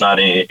pathogen. It's not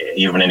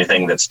even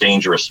anything that's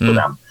dangerous for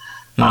them.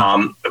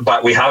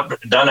 But we have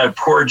done a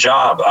poor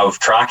job of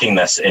tracking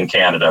this in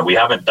Canada. We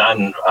haven't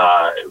done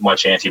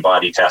much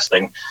antibody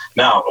testing.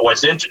 Now,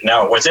 what's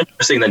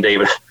interesting then,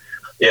 David,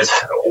 is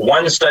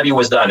one study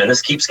was done, and this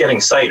keeps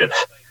getting cited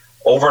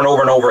over and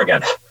over and over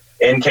again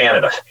in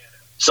Canada.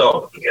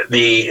 So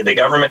the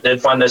government did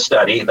fund this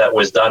study that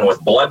was done with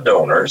blood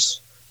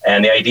donors.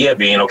 And the idea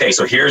being, okay,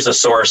 so here's a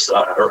source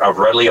of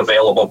readily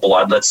available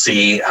blood. Let's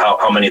see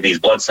how many of these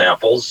blood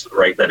samples,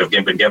 right, that have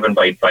been given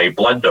by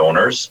blood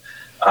donors,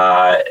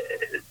 how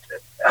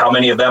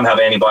many of them have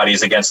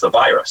antibodies against the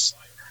virus.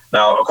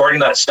 Now,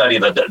 according to that study,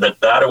 the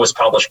data was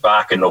published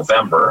back in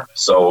November.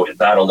 So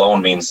that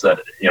alone means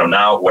that,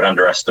 now it would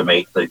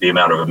underestimate the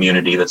amount of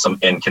immunity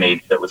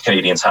that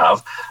Canadians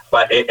have.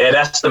 But it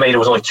estimated it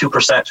was only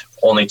 2%.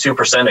 Only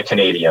 2% of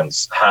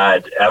Canadians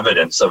had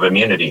evidence of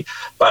immunity.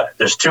 But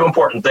there's two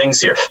important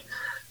things here.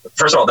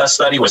 First of all, that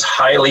study was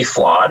highly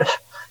flawed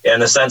in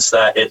the sense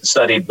that it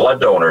studied blood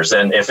donors.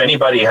 And if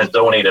anybody has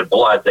donated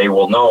blood, they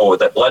will know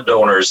that blood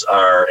donors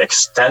are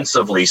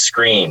extensively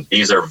screened.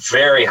 These are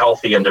very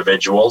healthy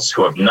individuals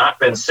who have not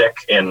been sick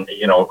in,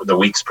 the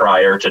weeks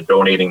prior to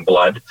donating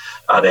blood.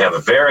 They have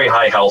a very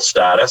high health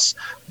status.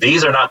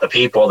 These are not the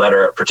people that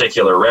are at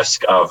particular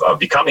risk of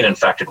becoming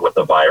infected with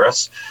the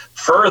virus.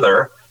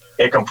 Further,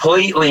 it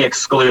completely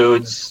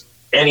excludes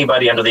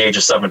anybody under the age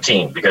of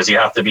 17, because you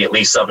have to be at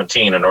least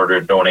 17 in order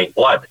to donate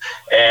blood.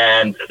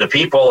 And the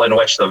people in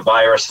which the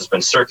virus has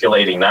been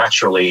circulating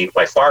naturally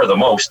by far the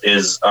most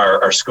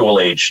are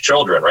school-age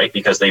children, right?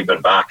 Because they've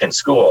been back in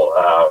school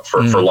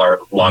for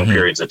long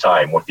periods of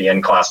time with the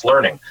in-class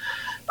learning.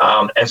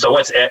 And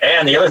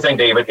the other thing,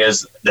 David,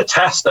 is the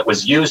test that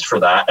was used for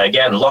that,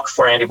 again, look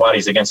for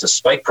antibodies against the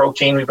spike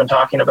protein we've been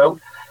talking about.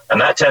 And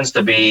that tends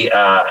to be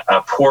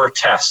a poor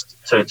test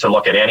to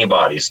look at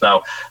antibodies.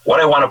 Now, what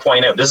I want to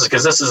point out, this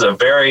is a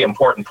very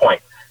important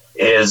point,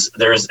 is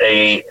there's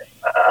a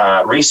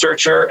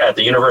researcher at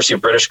the University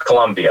of British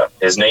Columbia.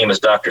 His name is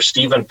Dr.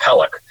 Stephen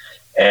Pellick,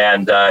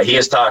 and he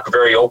has talked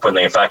very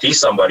openly. In fact, he's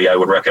somebody I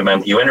would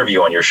recommend you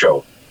interview on your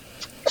show.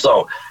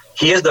 So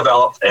he has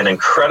developed an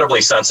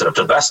incredibly sensitive,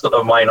 to the best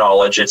of my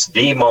knowledge, it's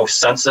the most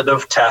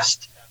sensitive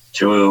test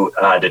to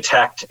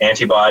detect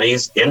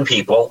antibodies in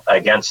people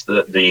against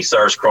the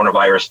SARS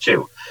coronavirus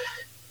 2.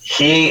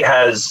 He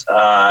has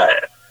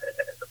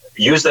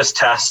used this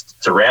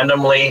test to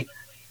randomly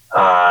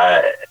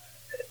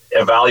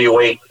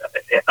evaluate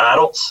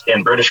adults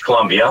in British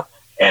Columbia,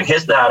 and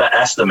his data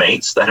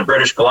estimates that in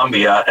British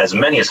Columbia, as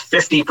many as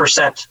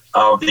 50%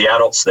 of the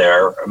adults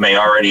there may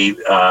already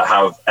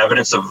have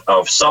evidence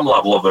of some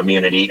level of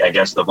immunity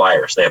against the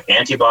virus. They have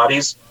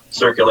antibodies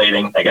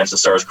circulating against the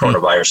SARS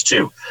coronavirus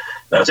too.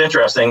 Now, it's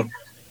interesting,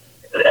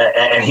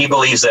 and he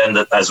believes then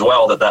that as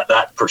well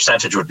that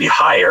percentage would be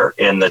higher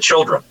in the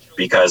children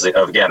because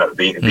of, again,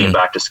 being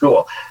back to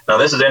school. Now,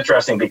 this is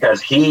interesting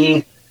because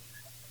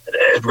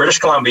British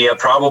Columbia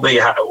probably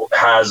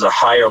has a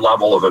higher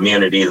level of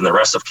immunity than the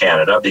rest of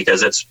Canada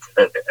because it's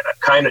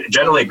kind of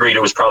generally agreed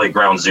it was probably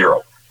ground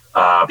zero.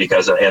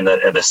 Because in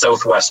the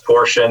southwest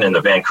portion, in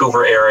the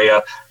Vancouver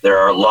area, there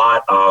are a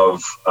lot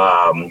of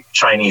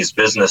Chinese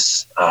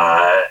business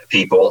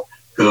people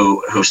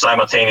who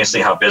simultaneously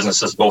have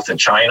businesses both in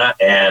China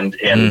and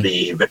in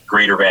the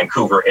greater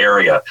Vancouver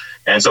area.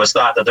 And so it's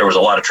thought that there was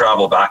a lot of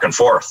travel back and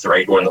forth,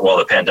 right, while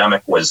the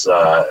pandemic was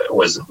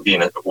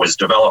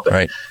developing.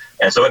 Right.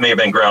 And so it may have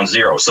been ground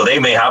zero. So they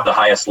may have the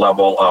highest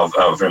level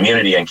of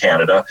immunity in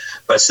Canada,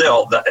 but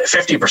still,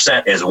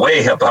 50% is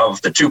way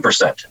above the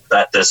 2%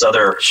 that this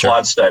other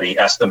flood study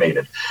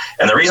estimated.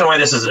 And the reason why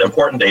this is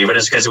important, David,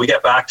 is because we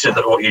get back to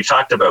what you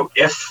talked about.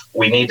 If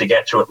we need to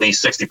get to at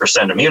least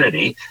 60%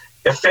 immunity,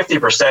 if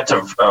 50%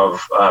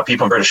 of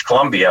people in British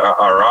Columbia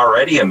are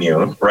already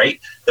immune, right,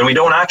 then we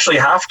don't actually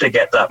have to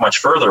get that much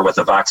further with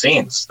the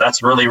vaccines.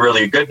 That's really,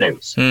 really good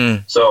news.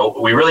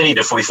 So we really need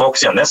to be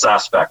focusing on this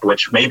aspect,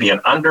 which may be an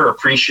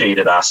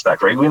underappreciated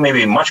aspect, right? We may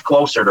be much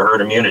closer to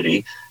herd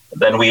immunity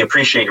than we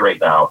appreciate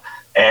right now.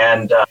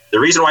 And the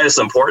reason why this is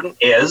important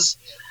is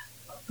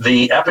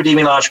the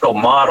epidemiological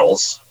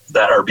models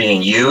that are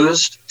being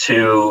used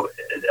to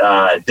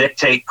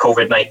dictate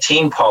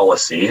COVID-19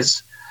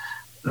 policies.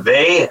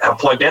 They have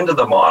plugged into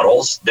the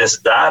models this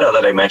data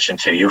that I mentioned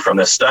to you from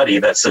this study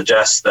that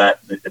suggests that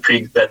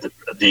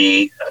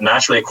the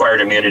naturally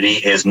acquired immunity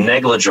is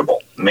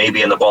negligible,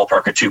 maybe in the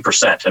ballpark of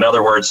 2%. In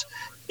other words,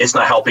 it's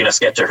not helping us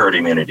get to herd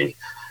immunity.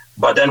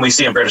 But then we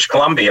see in British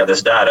Columbia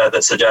this data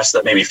that suggests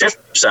that maybe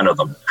 50% of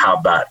them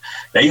have that.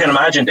 Now you can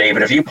imagine,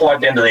 David, if you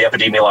plugged into the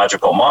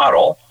epidemiological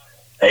model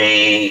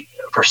a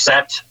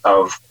percent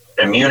of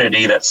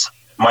immunity that's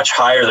much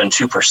higher than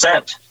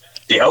 2%,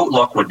 the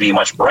outlook would be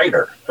much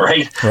brighter,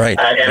 right? Right.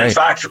 And in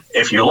fact,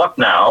 if you look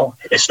now,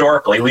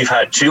 historically, we've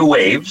had 2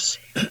 waves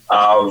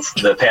of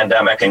the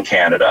pandemic in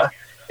Canada,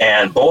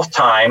 and both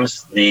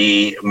times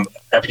the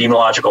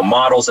epidemiological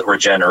models that were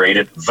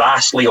generated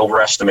vastly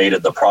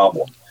overestimated the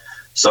problem.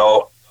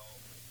 So,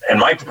 in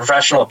my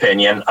professional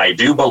opinion, I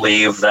do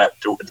believe that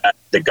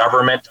the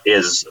government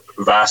is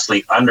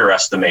vastly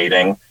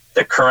underestimating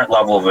the current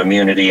level of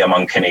immunity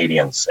among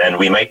Canadians, and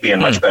we might be in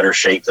much better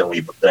shape than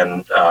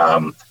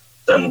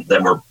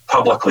we're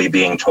publicly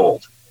being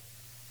told.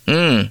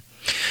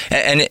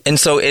 And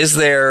so is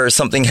there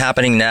something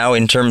happening now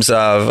in terms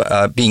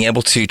of being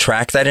able to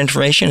track that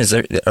information?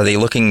 Are they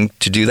looking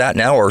to do that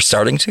now or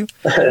starting to?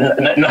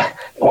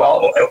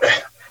 Well,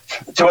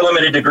 to a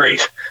limited degree.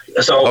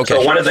 So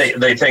one of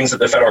the things that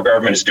the federal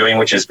government is doing,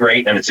 which is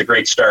great, and it's a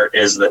great start,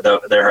 is that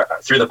they're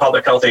through the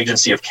Public Health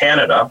Agency of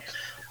Canada,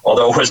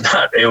 although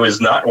it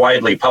was not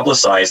widely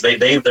publicized,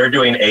 they're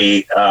doing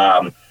a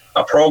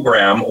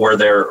program where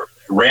they're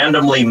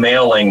randomly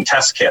mailing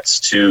test kits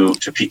to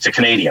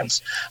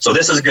Canadians. So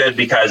this is good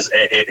because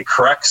it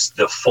corrects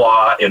the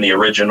flaw in the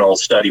original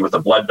study with the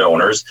blood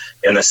donors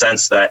in the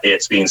sense that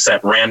it's being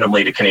sent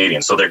randomly to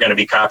Canadians. So they're going to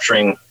be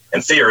capturing,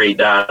 in theory,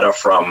 data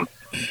from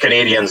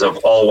Canadians of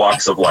all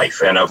walks of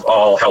life and of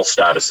all health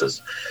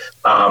statuses.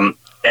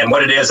 And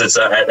what it is, it's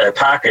a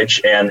package,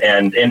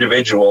 and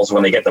individuals,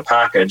 when they get the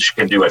package,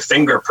 can do a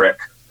finger prick,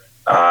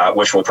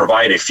 which will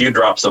provide a few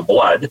drops of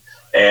blood.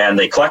 And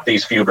they collect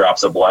these few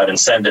drops of blood and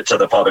send it to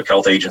the Public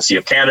Health Agency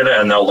of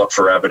Canada, and they'll look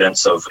for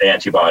evidence of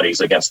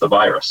antibodies against the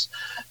virus.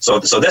 So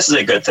this is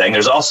a good thing.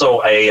 There's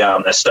also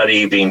a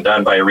study being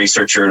done by a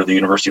researcher at the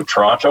University of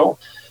Toronto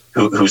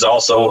who's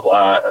also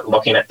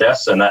looking at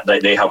this, and that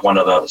they have one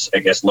of those, I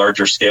guess,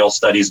 larger scale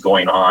studies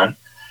going on.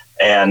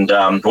 And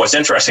what's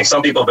interesting,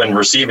 some people have been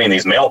receiving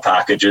these mail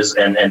packages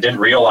and didn't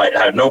realize,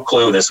 had no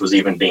clue this was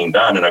even being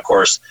done. And of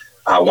course,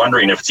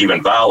 wondering if it's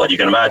even valid. You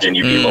can imagine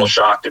you'd be a little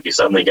shocked if you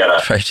suddenly get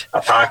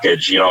a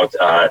package,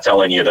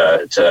 telling you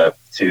to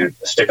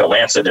stick a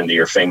lancet into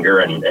your finger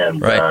and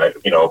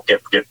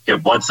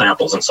get blood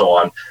samples and so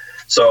on.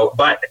 So,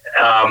 but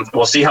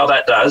we'll see how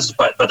that does.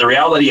 But the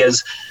reality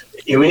is,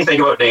 when you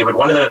think about, David,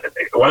 one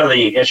of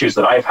the issues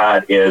that I've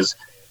had is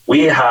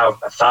we have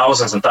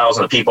thousands and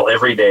thousands of people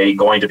every day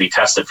going to be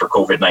tested for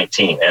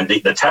COVID-19, and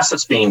the test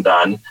that's being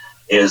done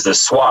is the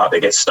swab.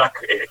 It gets stuck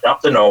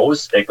up the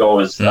nose. It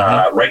goes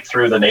right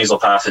through the nasal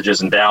passages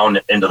and down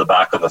into the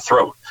back of the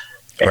throat.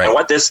 And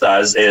what this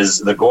does is,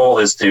 the goal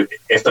is to,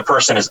 if the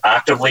person is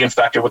actively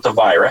infected with the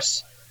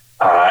virus,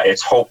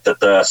 it's hoped that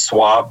the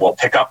swab will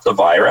pick up the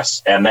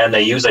virus, and then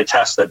they use a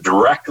test that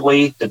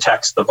directly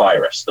detects the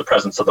virus, the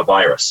presence of the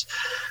virus.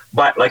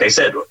 But like I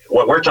said,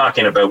 what we're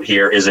talking about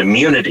here is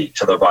immunity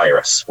to the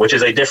virus, which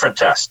is a different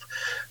test.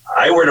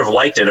 I would have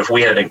liked it if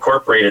we had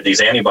incorporated these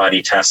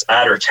antibody tests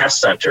at our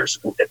test centers.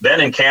 Then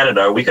in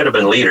Canada, we could have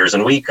been leaders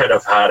and we could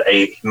have had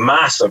a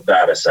massive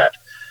data set.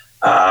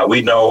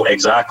 We know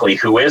exactly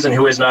who is and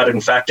who is not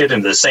infected,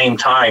 and at the same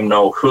time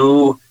know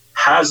who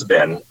has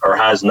been or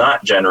has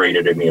not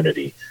generated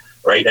immunity,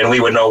 right? And we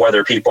would know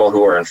whether people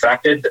who are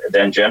infected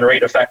then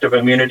generate effective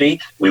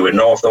immunity. We would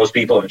know if those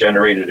people who have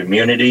generated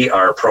immunity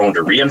are prone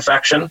to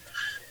reinfection.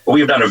 But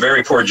we've done a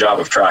very poor job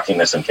of tracking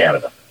this in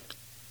Canada.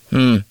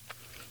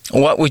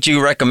 What would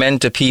you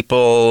recommend to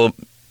people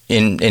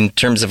in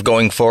terms of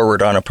going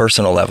forward on a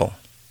personal level?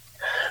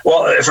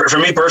 Well, for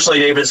me personally,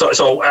 David,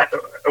 so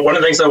one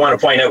of the things I want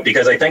to point out,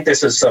 because I think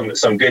this is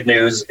some good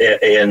news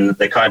in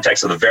the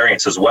context of the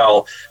variants as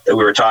well that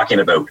we were talking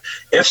about.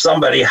 If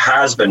somebody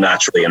has been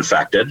naturally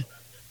infected,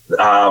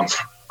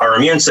 our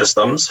immune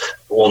systems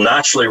will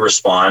naturally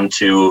respond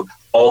to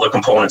all the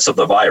components of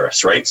the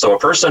virus, right? So a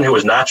person who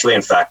is naturally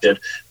infected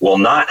will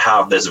not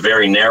have this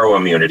very narrow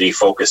immunity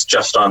focused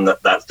just on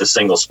the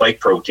single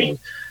spike protein.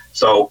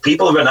 So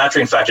people who have been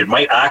naturally infected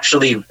might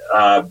actually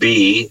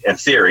be, in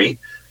theory,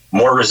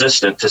 more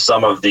resistant to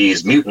some of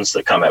these mutants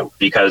that come out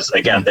because,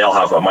 again, they'll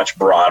have a much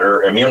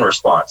broader immune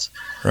response.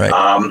 Right.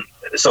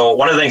 So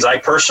one of the things I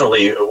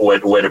personally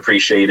would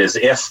appreciate is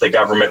if the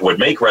government would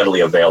make readily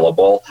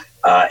available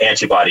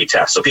antibody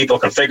tests so people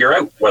can figure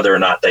out whether or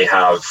not they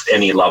have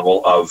any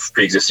level of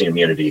pre-existing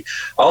immunity.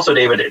 Also,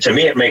 David, to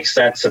me, it makes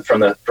sense from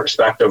the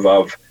perspective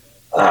of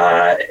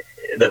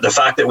the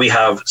fact that we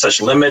have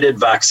such limited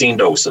vaccine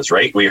doses,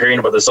 right? We're hearing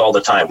about this all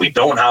the time. We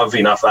don't have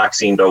enough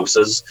vaccine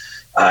doses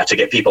to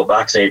get people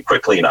vaccinated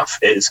quickly enough.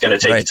 It's going to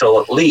take until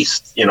at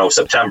least,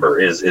 September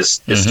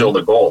is still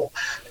the goal.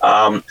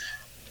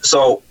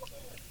 So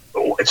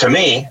to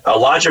me, a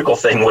logical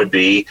thing would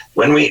be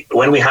when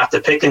we have to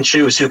pick and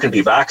choose who can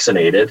be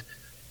vaccinated,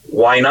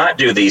 why not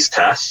do these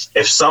tests?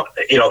 If some,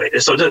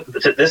 so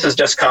this is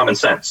just common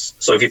sense.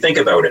 So if you think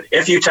about it,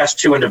 if you test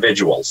two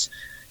individuals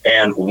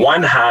and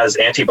one has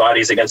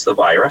antibodies against the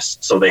virus,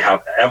 so they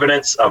have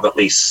evidence of at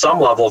least some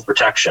level of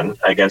protection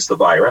against the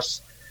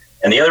virus,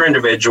 and the other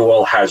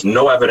individual has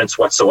no evidence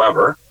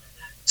whatsoever,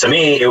 to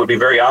me, it would be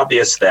very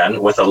obvious then,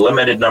 with a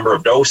limited number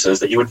of doses,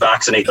 that you would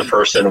vaccinate the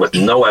person with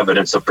no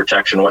evidence of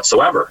protection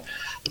whatsoever.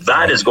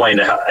 That is going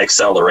to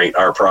accelerate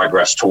our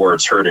progress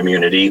towards herd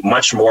immunity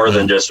much more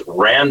than just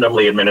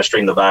randomly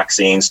administering the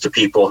vaccines to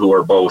people who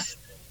are both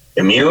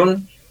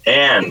immune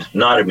and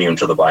not immune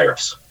to the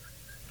virus.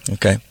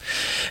 Okay.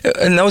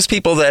 And those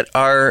people that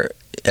are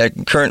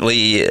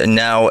currently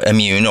now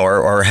immune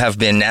or have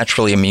been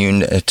naturally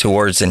immune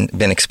towards and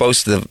been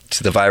exposed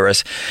to the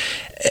virus,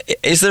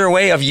 is there a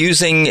way of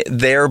using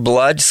their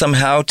blood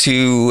somehow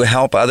to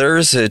help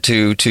others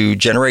to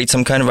generate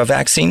some kind of a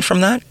vaccine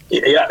from that?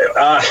 Yeah,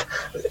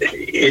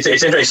 it's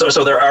interesting.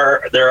 So there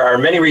are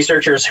many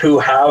researchers who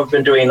have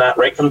been doing that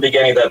right from the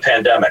beginning of the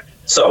pandemic.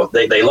 So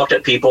they looked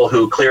at people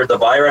who cleared the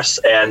virus,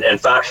 and in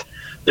fact,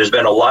 there's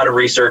been a lot of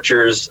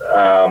researchers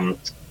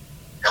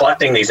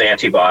collecting these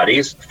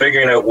antibodies,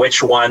 figuring out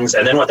which ones,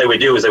 and then what they would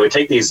do is they would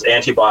take these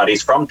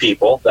antibodies from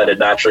people that had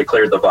naturally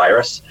cleared the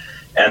virus,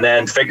 and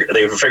then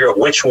they would figure out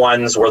which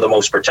ones were the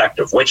most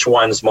protective, which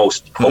ones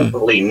most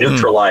potently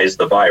neutralized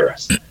the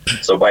virus.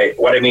 So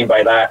what I mean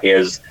by that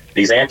is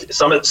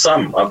some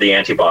of the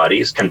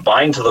antibodies can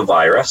bind to the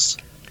virus,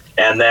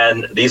 and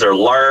then these are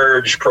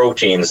large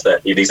proteins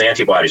these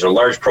antibodies are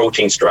large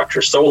protein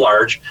structures, so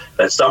large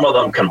that some of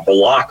them can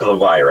block the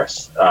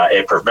virus.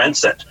 It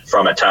prevents it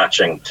from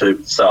attaching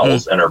to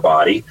cells in our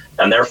body,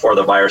 and therefore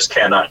the virus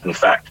cannot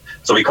infect.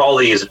 So we call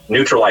these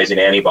neutralizing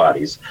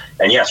antibodies.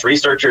 And yes,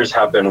 researchers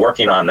have been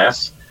working on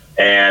this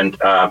and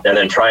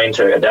then trying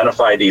to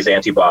identify these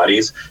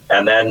antibodies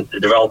and then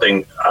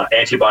developing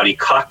antibody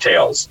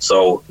cocktails.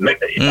 So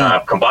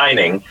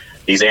combining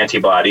these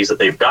antibodies that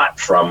they've got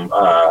from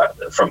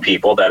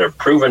people that have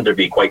proven to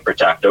be quite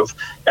protective,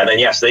 and then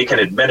yes, they can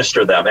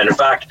administer them. And in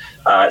fact,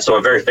 so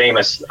a very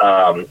famous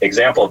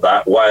example of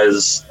that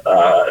was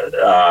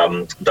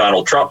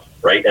Donald Trump,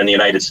 right, in the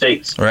United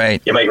States.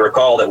 Right. You might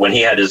recall that when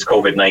he had his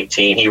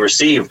COVID-19, he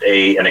received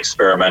an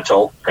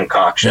experimental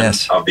concoction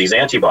of these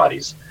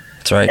antibodies.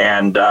 That's right.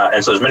 And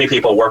so there's many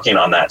people working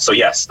on that. So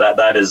yes,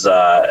 that is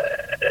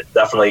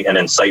definitely an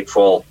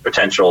insightful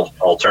potential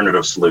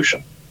alternative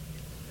solution.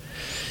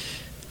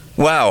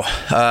 Wow,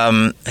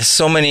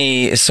 so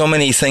many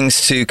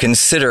things to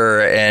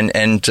consider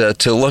and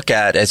to look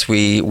at as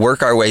we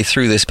work our way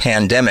through this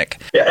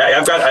pandemic. Yeah,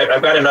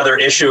 I've got another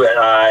issue.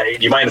 Do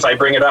you mind if I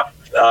bring it up?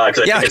 Because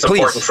I think it's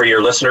important for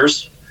your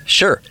listeners.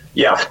 Sure.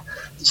 Yeah.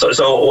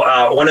 So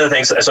one of the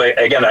things. So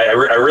again, I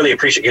really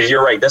appreciate, because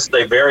you're right. This is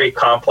a very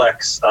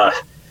complex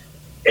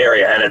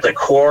area, and at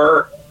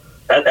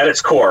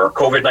its core,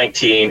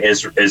 COVID-19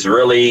 is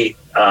really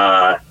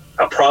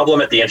a problem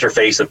at the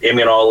interface of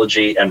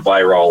immunology and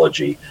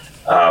virology,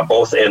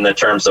 both in the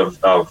terms of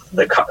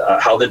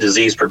how the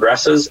disease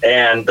progresses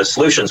and the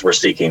solutions we're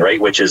seeking,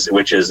 right? Which is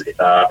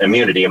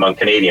immunity among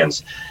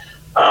Canadians.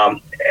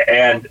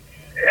 And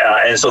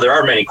And so there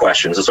are many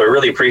questions. And so I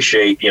really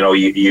appreciate,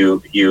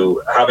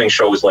 you having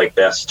shows like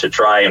this to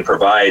try and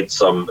provide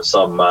some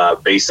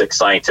basic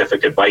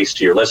scientific advice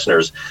to your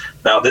listeners.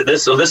 Now,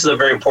 this is a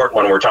very important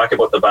one. We're talking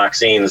about the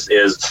vaccines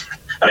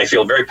and I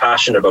feel very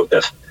passionate about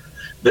this.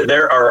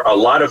 There are a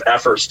lot of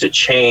efforts to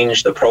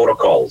change the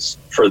protocols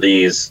for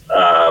these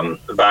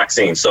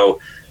vaccines. So,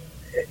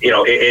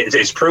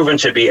 it's proven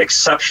to be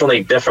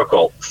exceptionally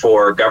difficult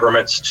for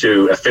governments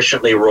to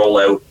efficiently roll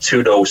out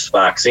 2-dose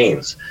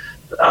vaccines.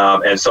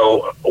 And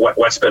so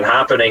what's been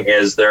happening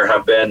is there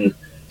have been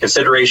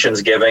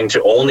considerations given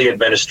to only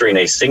administering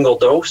a single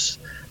dose.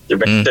 There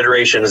have been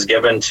considerations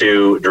given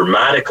to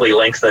dramatically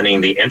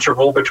lengthening the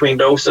interval between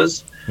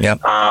doses.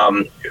 Yep.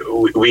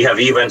 We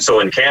have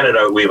so in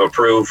Canada, we've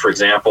approved, for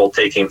example,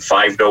 taking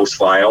 5-dose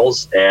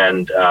vials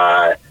and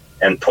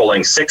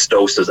pulling 6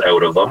 doses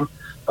out of them.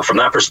 From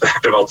that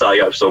perspective, I'll tell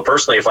you, so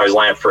personally, if I was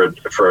lined up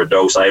for a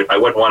dose, I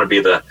wouldn't want to be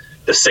the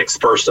 6th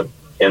person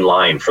in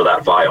line for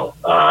that vial,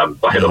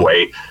 by the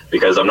way,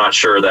 because I'm not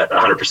sure that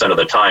 100% of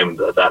the time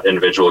that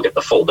individual will get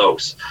the full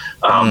dose.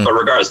 But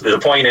regardless, the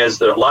point is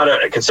there are a lot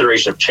of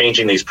consideration of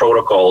changing these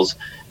protocols.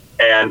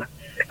 And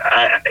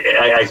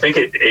I think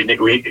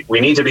we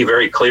need to be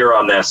very clear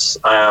on this.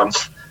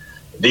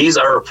 These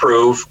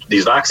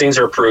vaccines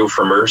are approved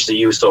for emergency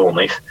use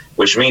only,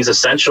 which means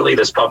essentially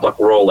this public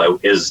rollout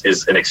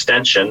is an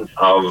extension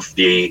of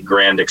the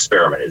grand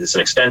experiment. It's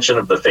an extension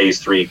of the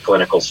phase 3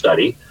 clinical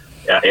study,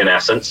 in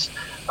essence.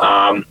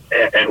 And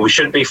we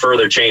shouldn't be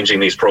further changing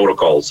these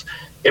protocols.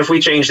 If we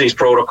change these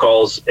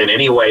protocols in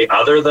any way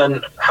other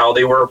than how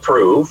they were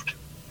approved,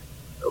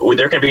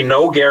 there can be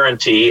no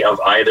guarantee of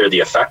either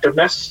the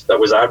effectiveness that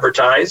was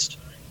advertised,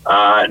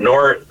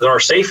 nor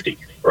safety,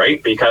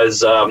 right?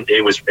 Because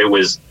it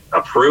was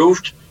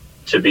approved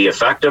to be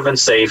effective and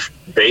safe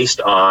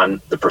based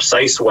on the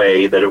precise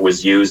way that it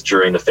was used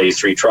during the phase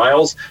 3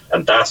 trials,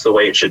 and that's the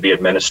way it should be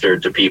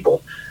administered to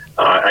people.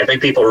 I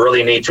think people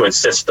really need to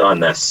insist on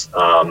this.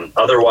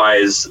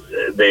 Otherwise,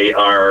 they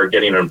are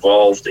getting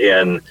involved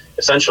in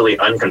essentially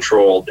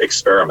uncontrolled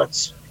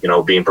experiments,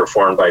 being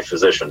performed by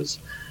physicians.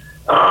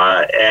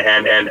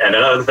 And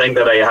another thing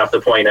that I have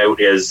to point out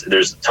is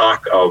there's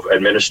talk of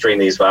administering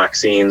these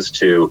vaccines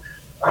to,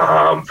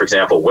 for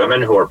example,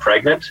 women who are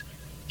pregnant,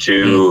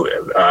 to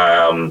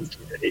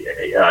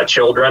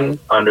children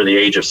under the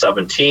age of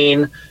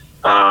 17,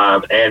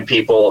 and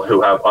people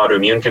who have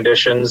autoimmune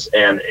conditions.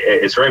 And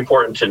it's very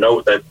important to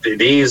note that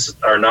these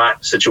are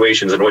not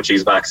situations in which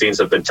these vaccines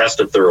have been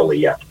tested thoroughly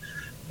yet.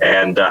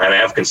 And I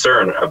have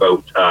concern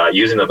about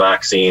using the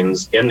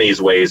vaccines in these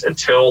ways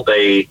until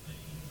the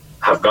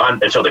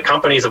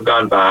companies have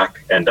gone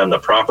back and done the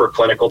proper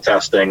clinical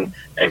testing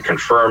and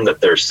confirmed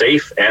that they're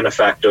safe and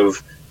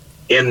effective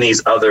in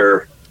these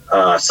other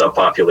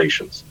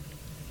subpopulations.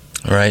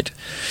 Right.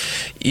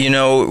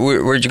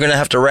 We're going to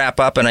have to wrap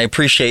up, and I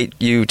appreciate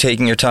you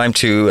taking your time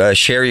to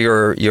share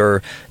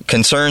your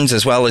concerns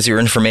as well as your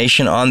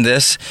information on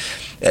this.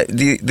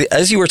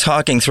 As you were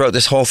talking throughout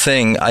this whole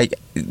thing,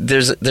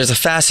 there's a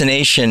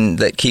fascination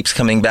that keeps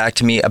coming back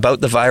to me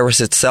about the virus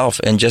itself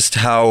and just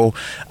how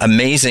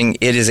amazing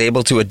it is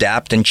able to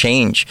adapt and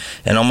change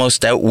and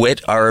almost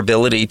outwit our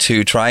ability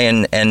to try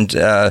and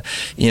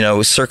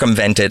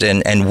circumvent it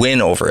and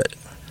win over it.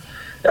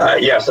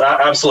 Yes,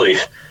 absolutely.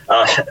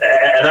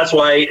 And that's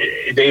why,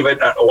 David,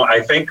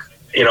 I think,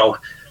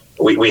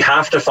 we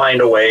have to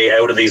find a way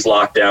out of these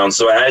lockdowns.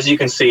 So as you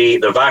can see,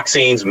 the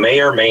vaccines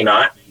may or may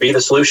not be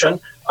the solution.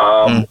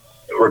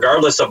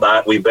 Regardless of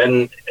that, we've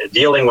been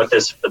dealing with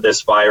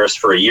this virus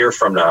for a year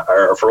from now,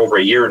 or for over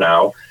a year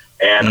now,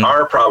 and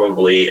are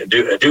probably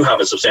do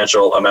have a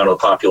substantial amount of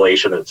the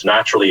population that's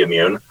naturally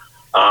immune.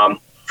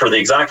 For the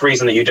exact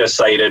reason that you just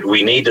cited,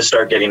 we need to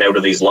start getting out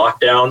of these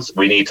lockdowns.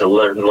 We need to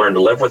learn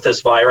to live with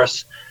this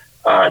virus,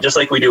 just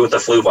like we do with the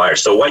flu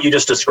virus. So what you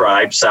just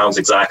described sounds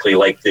exactly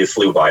like the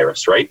flu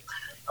virus, right?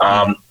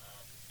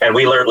 And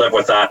we learn to live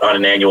with that on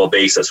an annual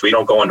basis. We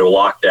don't go into a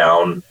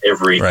lockdown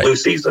every flu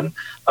season.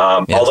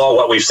 Although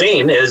what we've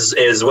seen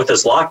is with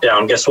this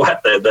lockdown, guess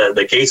what?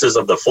 The cases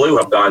of the flu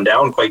have gone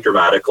down quite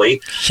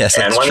dramatically. Yes,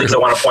 and one of the things I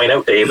want to point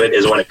out, David,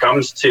 is when it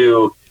comes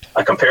to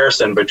a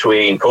comparison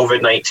between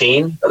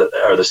COVID-19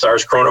 or the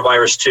SARS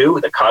coronavirus 2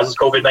 that causes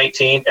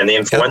COVID-19 and the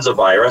influenza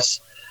virus,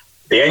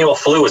 the annual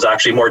flu is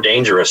actually more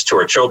dangerous to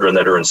our children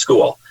that are in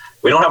school.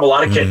 We don't have a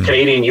lot of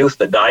Canadian youth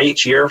that die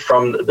each year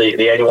from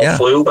the annual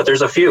flu, but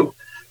there's a few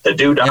that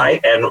do die,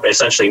 and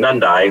essentially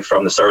none die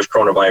from the SARS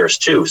coronavirus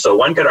 2. So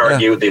one could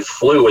argue the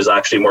flu is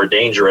actually more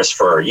dangerous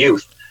for our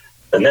youth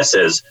than this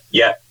is,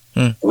 yet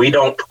we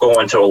don't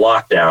go into a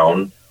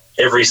lockdown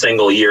every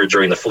single year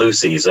during the flu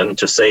season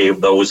to save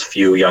those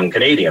few young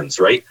Canadians,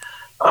 right?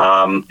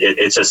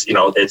 It's just,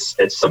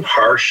 it's some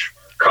harsh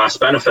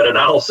cost-benefit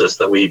analysis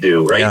that we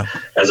do, right,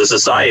 as a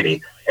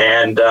society.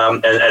 And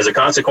as a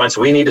consequence,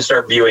 we need to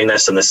start viewing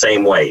this in the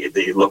same way.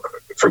 Look,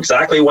 for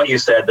exactly what you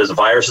said, this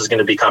virus is going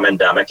to become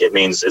endemic. It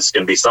means it's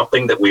going to be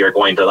something that we are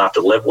going to have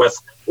to live with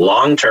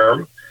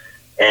long-term,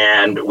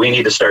 and we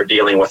need to start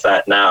dealing with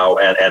that now.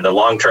 And the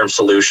long-term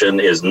solution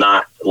is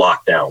not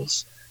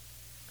lockdowns.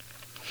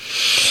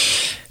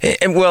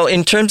 Well,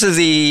 in terms of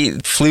the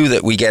flu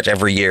that we get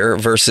every year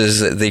versus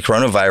the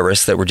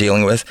coronavirus that we're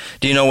dealing with,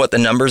 do you know what the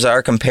numbers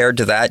are compared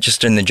to that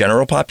just in the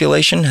general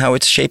population, how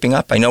it's shaping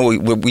up? I know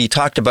we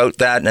talked about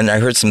that, and I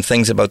heard some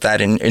things about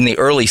that in the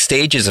early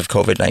stages of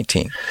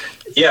COVID-19.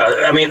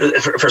 Yeah, I mean,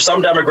 for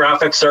some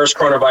demographics, SARS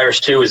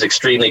coronavirus 2 is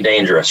extremely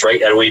dangerous,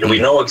 right? And we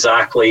know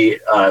exactly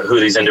who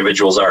these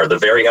individuals are. The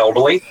very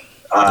elderly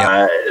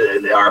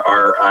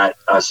are at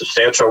a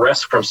substantial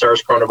risk from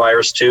SARS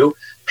coronavirus 2.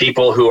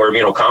 People who are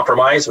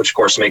immunocompromised, which of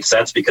course makes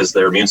sense because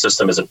their immune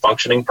system isn't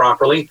functioning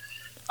properly.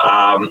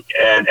 And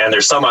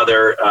there's some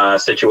other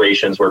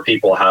situations where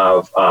people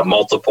have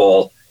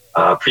multiple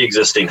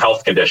pre-existing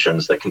health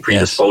conditions that can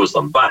predispose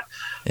them. But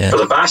for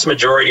the vast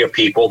majority of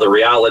people, the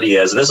reality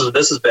is, and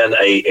this has been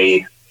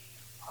a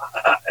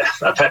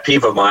pet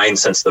peeve of mine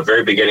since the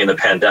very beginning of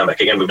the pandemic.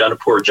 Again, we've done a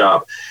poor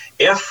job.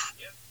 If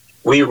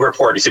we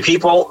report, you see,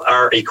 people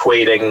are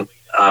equating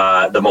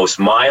the most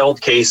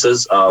mild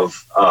cases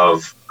of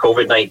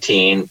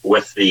COVID-19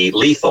 with the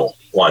lethal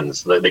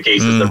ones, the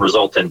cases that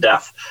result in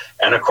death.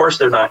 And of course,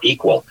 they're not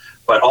equal.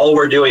 But all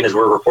we're doing is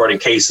we're reporting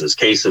cases.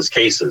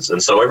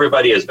 And so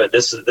everybody is, but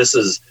this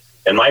is,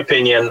 in my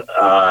opinion,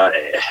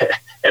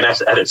 and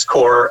that's at its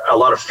core, a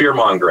lot of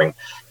fear-mongering.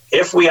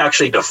 If we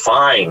actually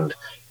defined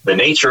the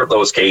nature of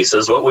those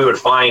cases, what we would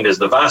find is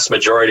the vast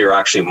majority are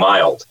actually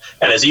mild.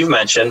 And as you've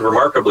mentioned,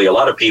 remarkably, a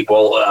lot of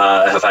people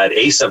have had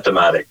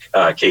asymptomatic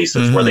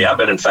cases where they have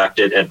been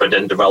infected but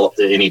didn't develop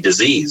any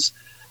disease.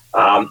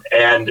 So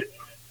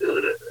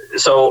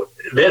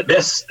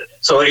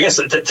I guess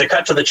to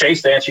cut to the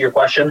chase, to answer your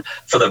question,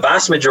 for the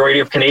vast majority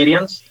of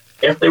Canadians,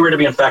 if they were to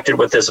be infected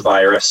with this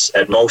virus,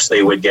 at most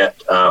they would get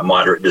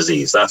moderate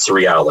disease. That's the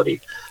reality.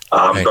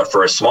 But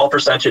for a small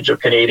percentage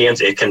of Canadians,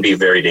 it can be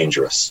very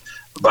dangerous.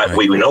 But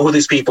we know who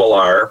these people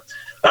are.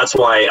 That's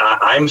why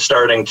I'm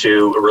starting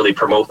to really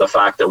promote the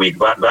fact that we've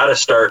got to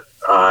start,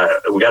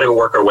 we got to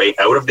work our way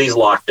out of these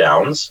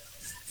lockdowns.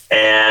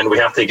 And we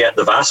have to get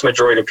the vast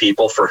majority of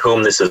people for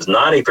whom this is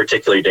not a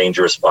particularly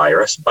dangerous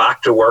virus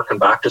back to work and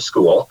back to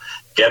school,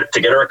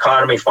 get our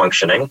economy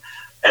functioning.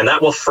 And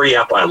that will free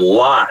up a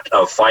lot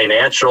of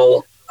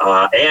financial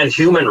and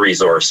human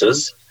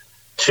resources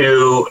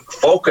to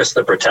focus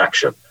the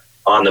protection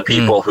on the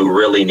people who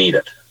really need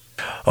it.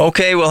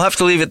 Okay, we'll have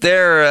to leave it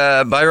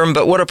there, Byron,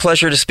 but what a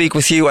pleasure to speak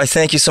with you. I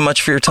thank you so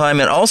much for your time.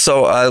 And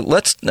also,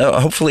 let's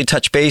hopefully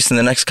touch base in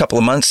the next couple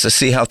of months to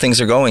see how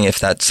things are going, if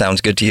that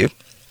sounds good to you.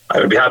 I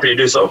would be happy to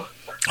do so.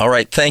 All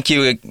right. Thank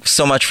you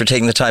so much for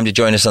taking the time to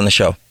join us on the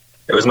show.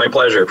 It was my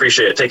pleasure.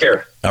 Appreciate it. Take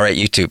care. All right.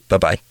 You too.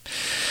 Bye-bye.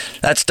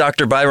 That's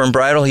Dr. Byron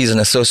Bridle. He's an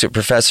associate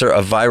professor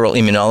of viral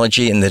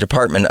immunology in the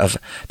Department of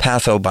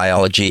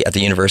Pathobiology at the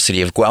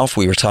University of Guelph.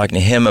 We were talking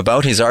to him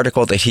about his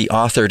article that he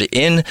authored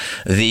in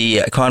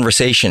The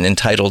Conversation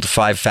entitled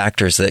 5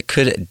 Factors That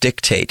Could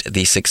Dictate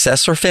the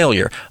Success or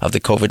Failure of the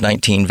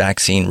COVID-19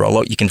 Vaccine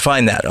Rollout. You can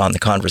find that on The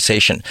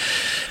Conversation.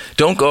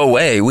 Don't go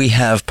away. We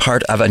have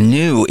part of a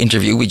new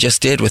interview we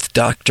just did with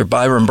Dr.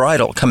 Byron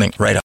Bridle coming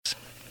right up.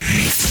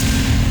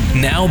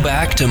 Now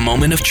back to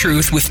Moment of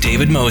Truth with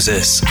David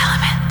Moses.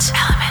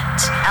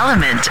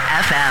 Element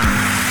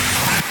FM.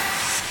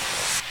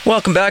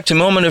 Welcome back to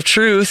Moment of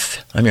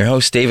Truth. I'm your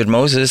host, David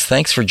Moses.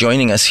 Thanks for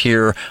joining us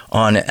here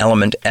on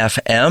Element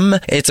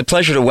FM. It's a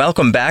pleasure to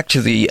welcome back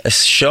to the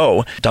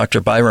show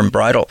Dr. Byron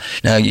Bridle.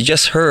 Now, you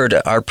just heard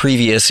our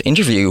previous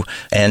interview,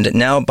 and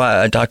now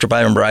Dr.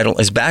 Byron Bridle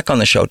is back on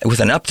the show with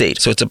an update.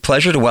 So it's a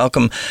pleasure to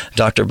welcome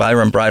Dr.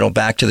 Byron Bridle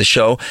back to the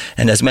show.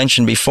 And as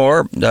mentioned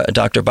before,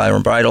 Dr.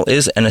 Byron Bridle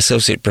is an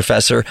associate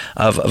professor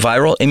of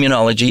viral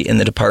immunology in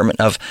the Department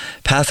of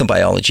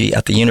Pathobiology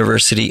at the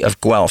University of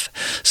Guelph.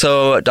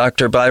 So,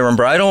 Dr. Byron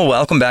Bridle,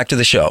 welcome back to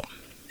the show.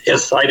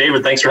 Yes. Hi,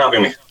 David. Thanks for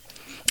having me.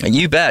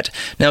 You bet.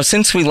 Now,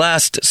 since we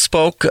last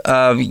spoke,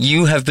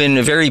 you have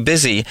been very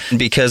busy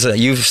because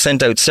you've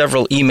sent out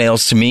several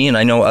emails to me and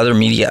I know other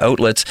media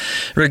outlets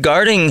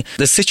regarding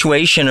the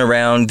situation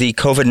around the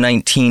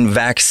COVID-19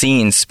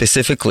 vaccines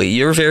specifically.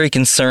 You're very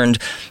concerned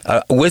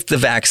with the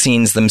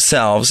vaccines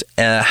themselves,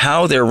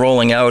 how they're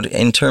rolling out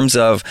in terms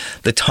of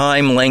the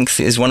time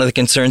length is one of the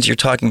concerns you're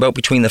talking about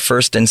between the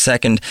first and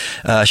second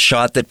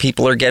shot that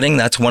people are getting.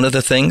 That's one of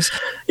the things.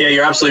 Yeah,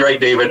 you're absolutely right,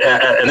 David.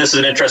 And this is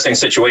an interesting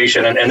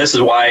situation. And this is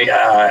why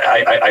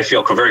I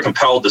feel very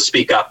compelled to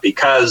speak up,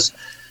 because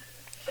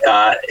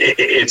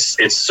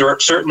it's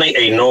certainly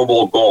a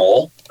noble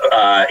goal,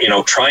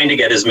 trying to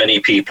get as many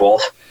people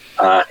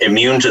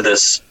immune to the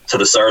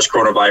SARS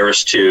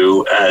coronavirus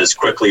 2 as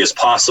quickly as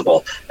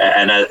possible.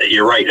 And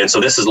you're right. And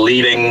so this is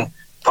leading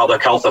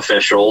public health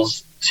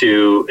officials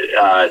to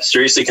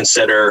seriously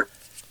consider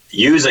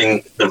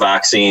using the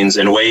vaccines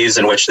in ways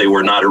in which they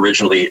were not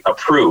originally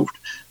approved.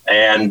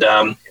 And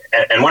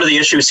And one of the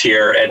issues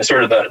here, and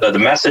sort of the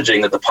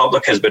messaging that the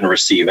public has been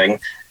receiving,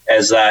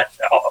 is that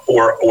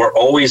we're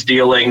always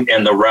dealing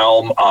in the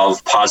realm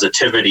of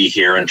positivity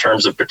here in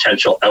terms of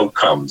potential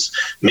outcomes,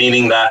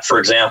 meaning that, for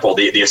example,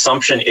 the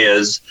assumption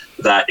is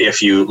that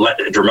if you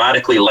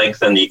dramatically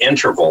lengthen the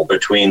interval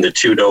between the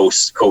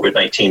 2-dose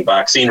COVID-19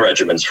 vaccine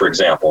regimens, for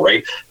example,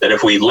 right, that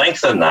if we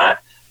lengthen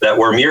that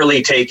we're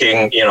merely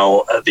taking,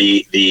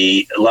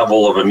 the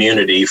level of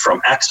immunity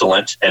from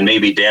excellent and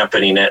maybe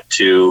dampening it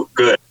to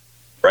good,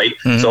 right?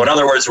 Mm-hmm. So in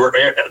other words,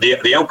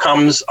 the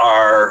outcomes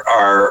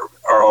are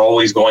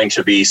always going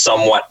to be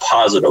somewhat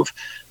positive,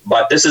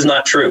 but this is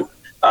not true.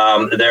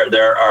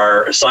 There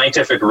are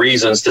scientific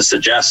reasons to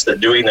suggest that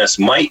doing this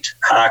might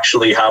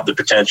actually have the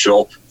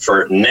potential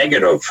for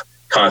negative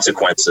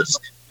consequences.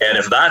 And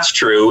if that's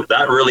true,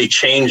 that really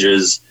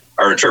changes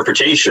our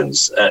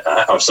interpretations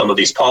of some of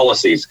these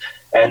policies.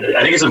 And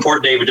I think it's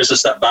important, David, just to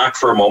step back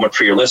for a moment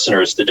for your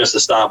listeners to just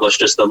establish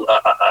just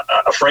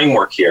a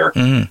framework here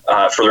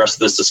for the rest of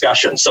this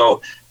discussion.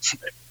 So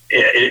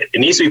it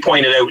needs to be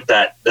pointed out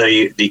that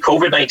the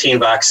COVID-19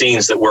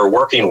 vaccines that we're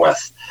working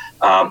with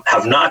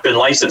have not been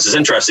licensed. It's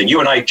interesting.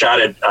 You and I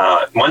chatted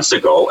months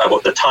ago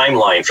about the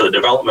timeline for the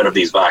development of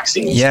these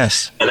vaccines.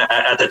 Yes. And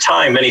at the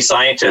time, many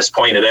scientists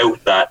pointed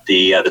out that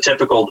the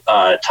typical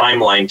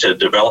timeline to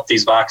develop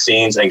these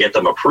vaccines and get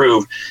them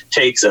approved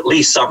takes at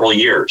least several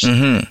years.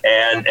 Mm-hmm.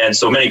 And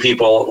so many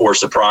people were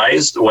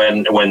surprised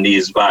when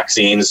these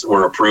vaccines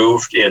were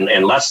approved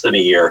in less than a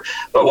year.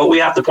 But what we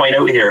have to point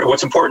out here,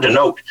 what's important to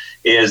note,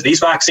 is these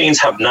vaccines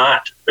have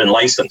not been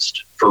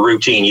licensed for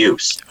routine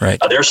use.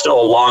 Right. They're still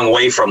a long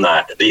way from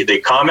that.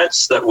 The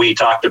comments that we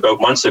talked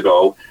about months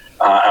ago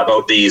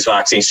about these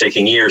vaccines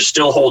taking years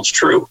still holds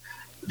true.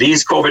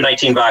 These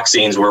COVID-19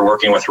 vaccines we're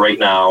working with right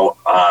now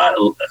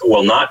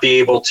will not be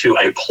able to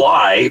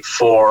apply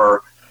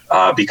for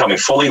becoming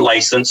fully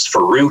licensed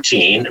for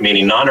routine,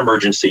 meaning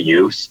non-emergency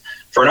use,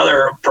 for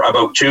another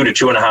about 2 to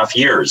 2.5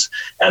 years.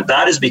 And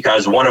that is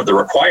because one of the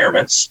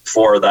requirements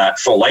for that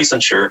full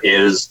licensure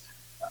is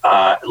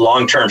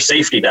long-term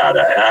safety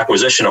data,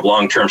 acquisition of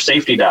long-term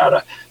safety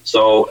data.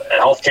 So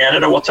Health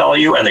Canada will tell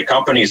you, and the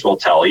companies will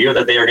tell you,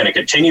 that they are going to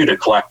continue to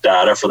collect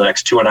data for the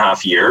next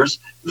 2.5 years.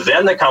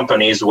 Then the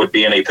companies would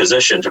be in a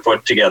position to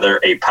put together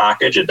a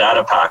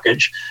data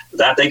package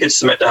that they could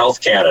submit to Health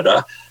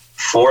Canada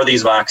for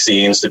these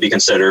vaccines to be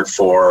considered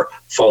for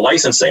full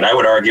licensing. I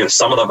would argue that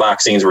some of the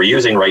vaccines we're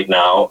using right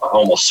now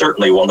almost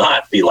certainly will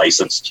not be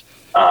licensed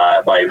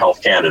by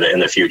Health Canada in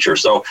the future.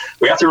 So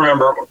we have to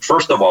remember,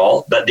 first of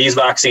all, that these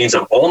vaccines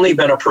have only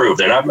been approved.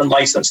 They've not been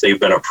licensed. They've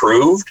been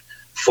approved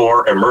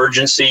for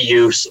emergency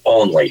use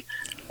only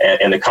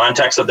in the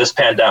context of this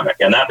pandemic.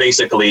 And that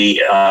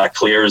basically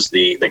clears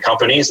the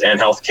companies and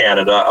Health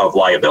Canada of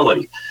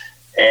liability.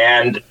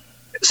 And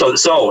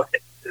so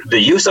the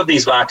use of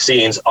these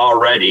vaccines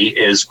already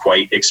is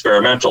quite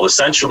experimental.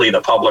 Essentially,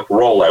 the public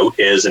rollout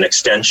is an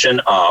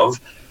extension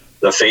of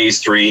the phase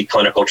 3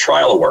 clinical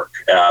trial work.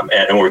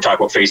 And when we talk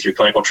about phase 3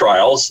 clinical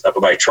trials,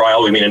 by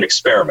trial, we mean an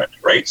experiment,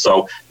 right?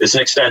 So this is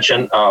an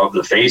extension of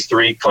the phase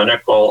 3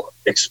 clinical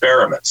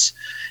experiments.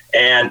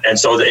 And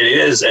so it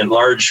is in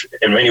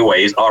many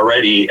ways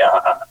already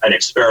an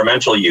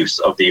experimental use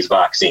of these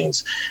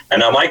vaccines.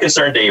 And now my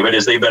concern, David,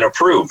 is they've been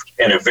approved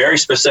in a very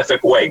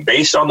specific way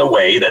based on the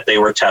way that they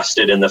were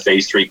tested in the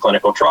phase 3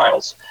 clinical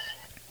trials.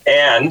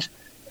 And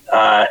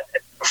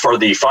for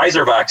the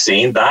Pfizer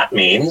vaccine, that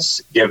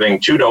means giving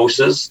 2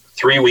 doses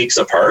 3 weeks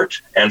apart.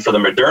 And for the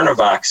Moderna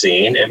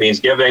vaccine, it means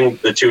giving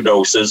the 2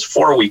 doses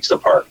 4 weeks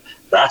apart.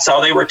 That's how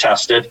they were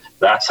tested.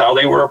 That's how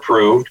they were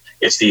approved.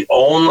 It's the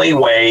only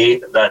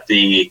way that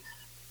the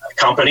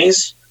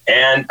companies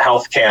and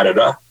Health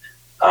Canada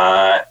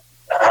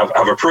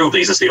have approved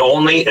these. Those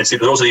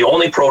are the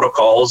only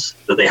protocols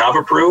that they have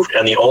approved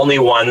and the only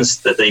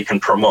ones that they can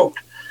promote.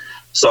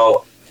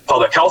 So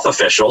public health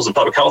officials and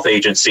public health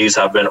agencies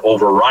have been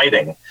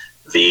overriding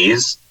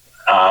these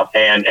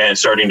and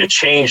starting to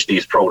change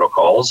these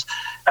protocols.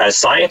 As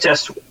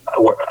scientists,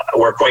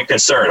 we're quite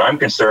concerned. I'm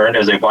concerned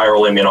as a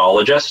viral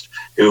immunologist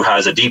who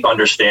has a deep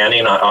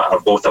understanding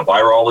of both the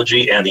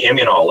virology and the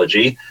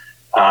immunology.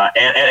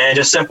 And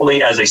just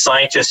simply as a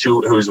scientist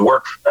who's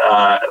worked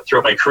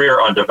throughout my career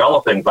on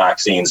developing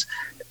vaccines,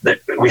 that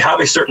we have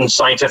a certain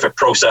scientific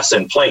process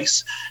in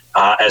place.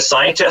 As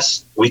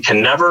scientists, we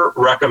can never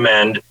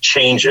recommend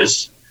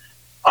changes.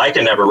 I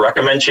can never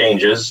recommend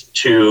changes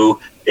to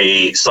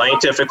a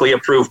scientifically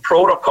approved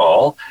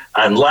protocol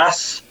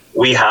unless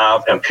we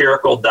have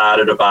empirical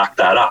data to back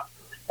that up.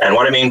 And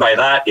what I mean by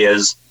that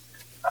is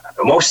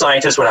most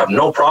scientists would have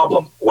no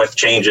problem with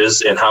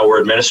changes in how we're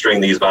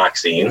administering these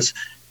vaccines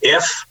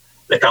if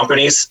the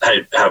companies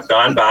have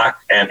gone back,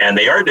 and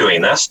they are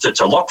doing this,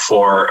 to look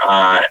for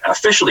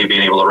officially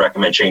being able to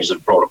recommend changes in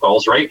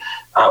protocols, right?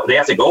 They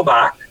have to go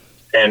back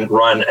and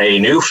run a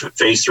new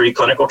phase 3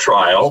 clinical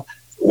trial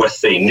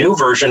with a new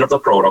version of the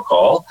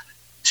protocol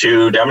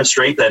to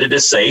demonstrate that it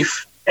is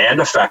safe and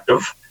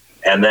effective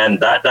And then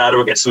that data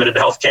would get submitted to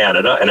Health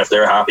Canada. And if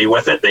they're happy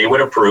with it, they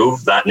would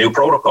approve that new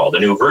protocol, the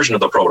new version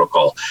of the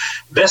protocol.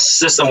 This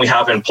system we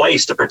have in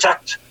place to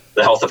protect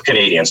the health of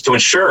Canadians, to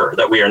ensure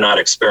that we are not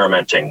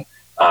experimenting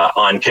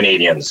on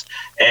Canadians.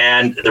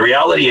 And the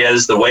reality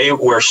is, the way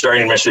we're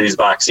starting to administer these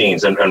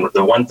vaccines, and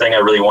the one thing I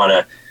really want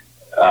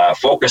to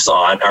focus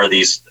on are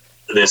this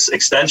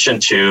extension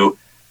to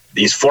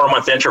these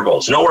 4-month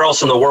intervals. Nowhere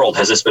else in the world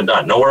has this been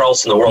done. Nowhere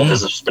else in the world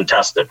has this been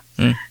tested.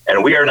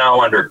 And we are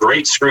now under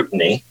great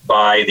scrutiny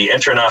by the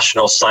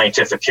international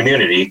scientific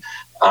community,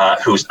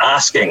 who's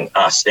asking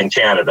us in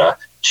Canada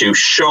to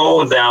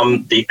show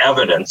them the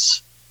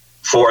evidence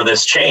for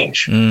this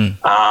change,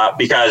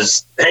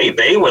 because, hey,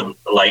 they would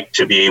like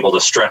to be able to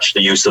stretch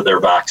the use of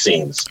their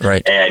vaccines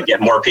and get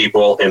more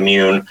people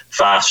immune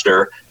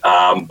faster,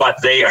 but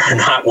they are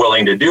not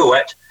willing to do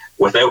it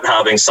without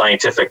having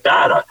scientific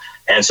data.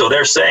 And so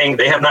they're saying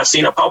they have not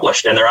seen it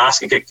published, and they're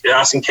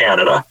asking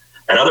Canada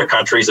and other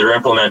countries that are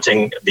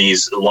implementing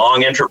these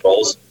long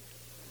intervals,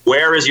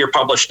 where is your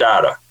published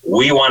data?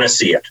 We want to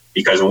see it,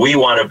 because we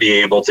want to be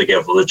able to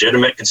give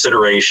legitimate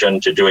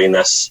consideration to doing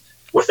this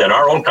within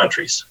our own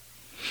countries.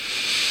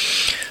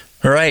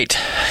 Right.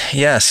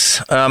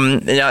 Yes.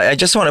 I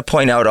just want to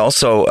point out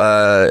also,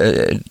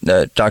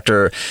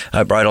 Dr.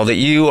 Bridle, that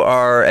you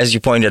are, as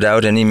you pointed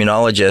out, an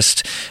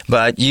immunologist,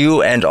 but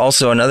you and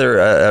also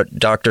another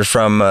doctor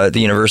from the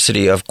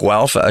University of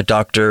Guelph,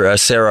 Dr.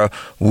 Sarah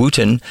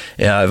Wooten,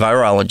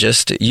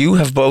 virologist, you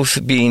have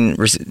both been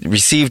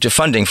received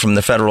funding from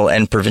the federal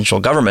and provincial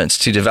governments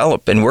to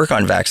develop and work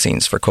on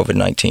vaccines for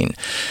COVID-19.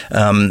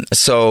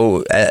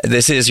 So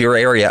this is your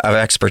area of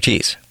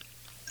expertise.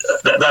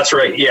 That's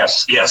right.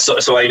 Yes.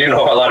 So I do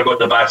know a lot about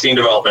the vaccine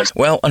development.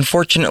 Well,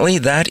 unfortunately,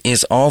 that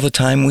is all the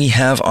time we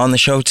have on the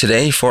show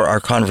today for our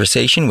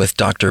conversation with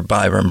Dr.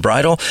 Byron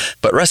Bridle.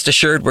 But rest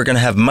assured, we're going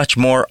to have much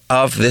more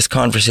of this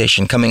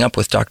conversation coming up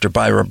with Dr.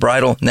 Byron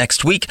Bridle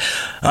next week.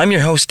 I'm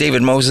your host,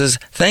 David Moses.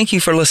 Thank you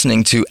for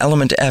listening to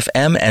Element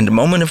FM and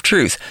Moment of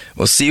Truth.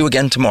 We'll see you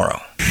again tomorrow.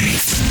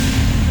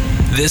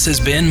 This has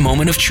been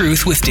Moment of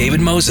Truth with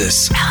David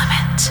Moses.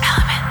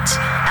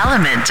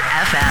 Element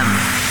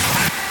FM.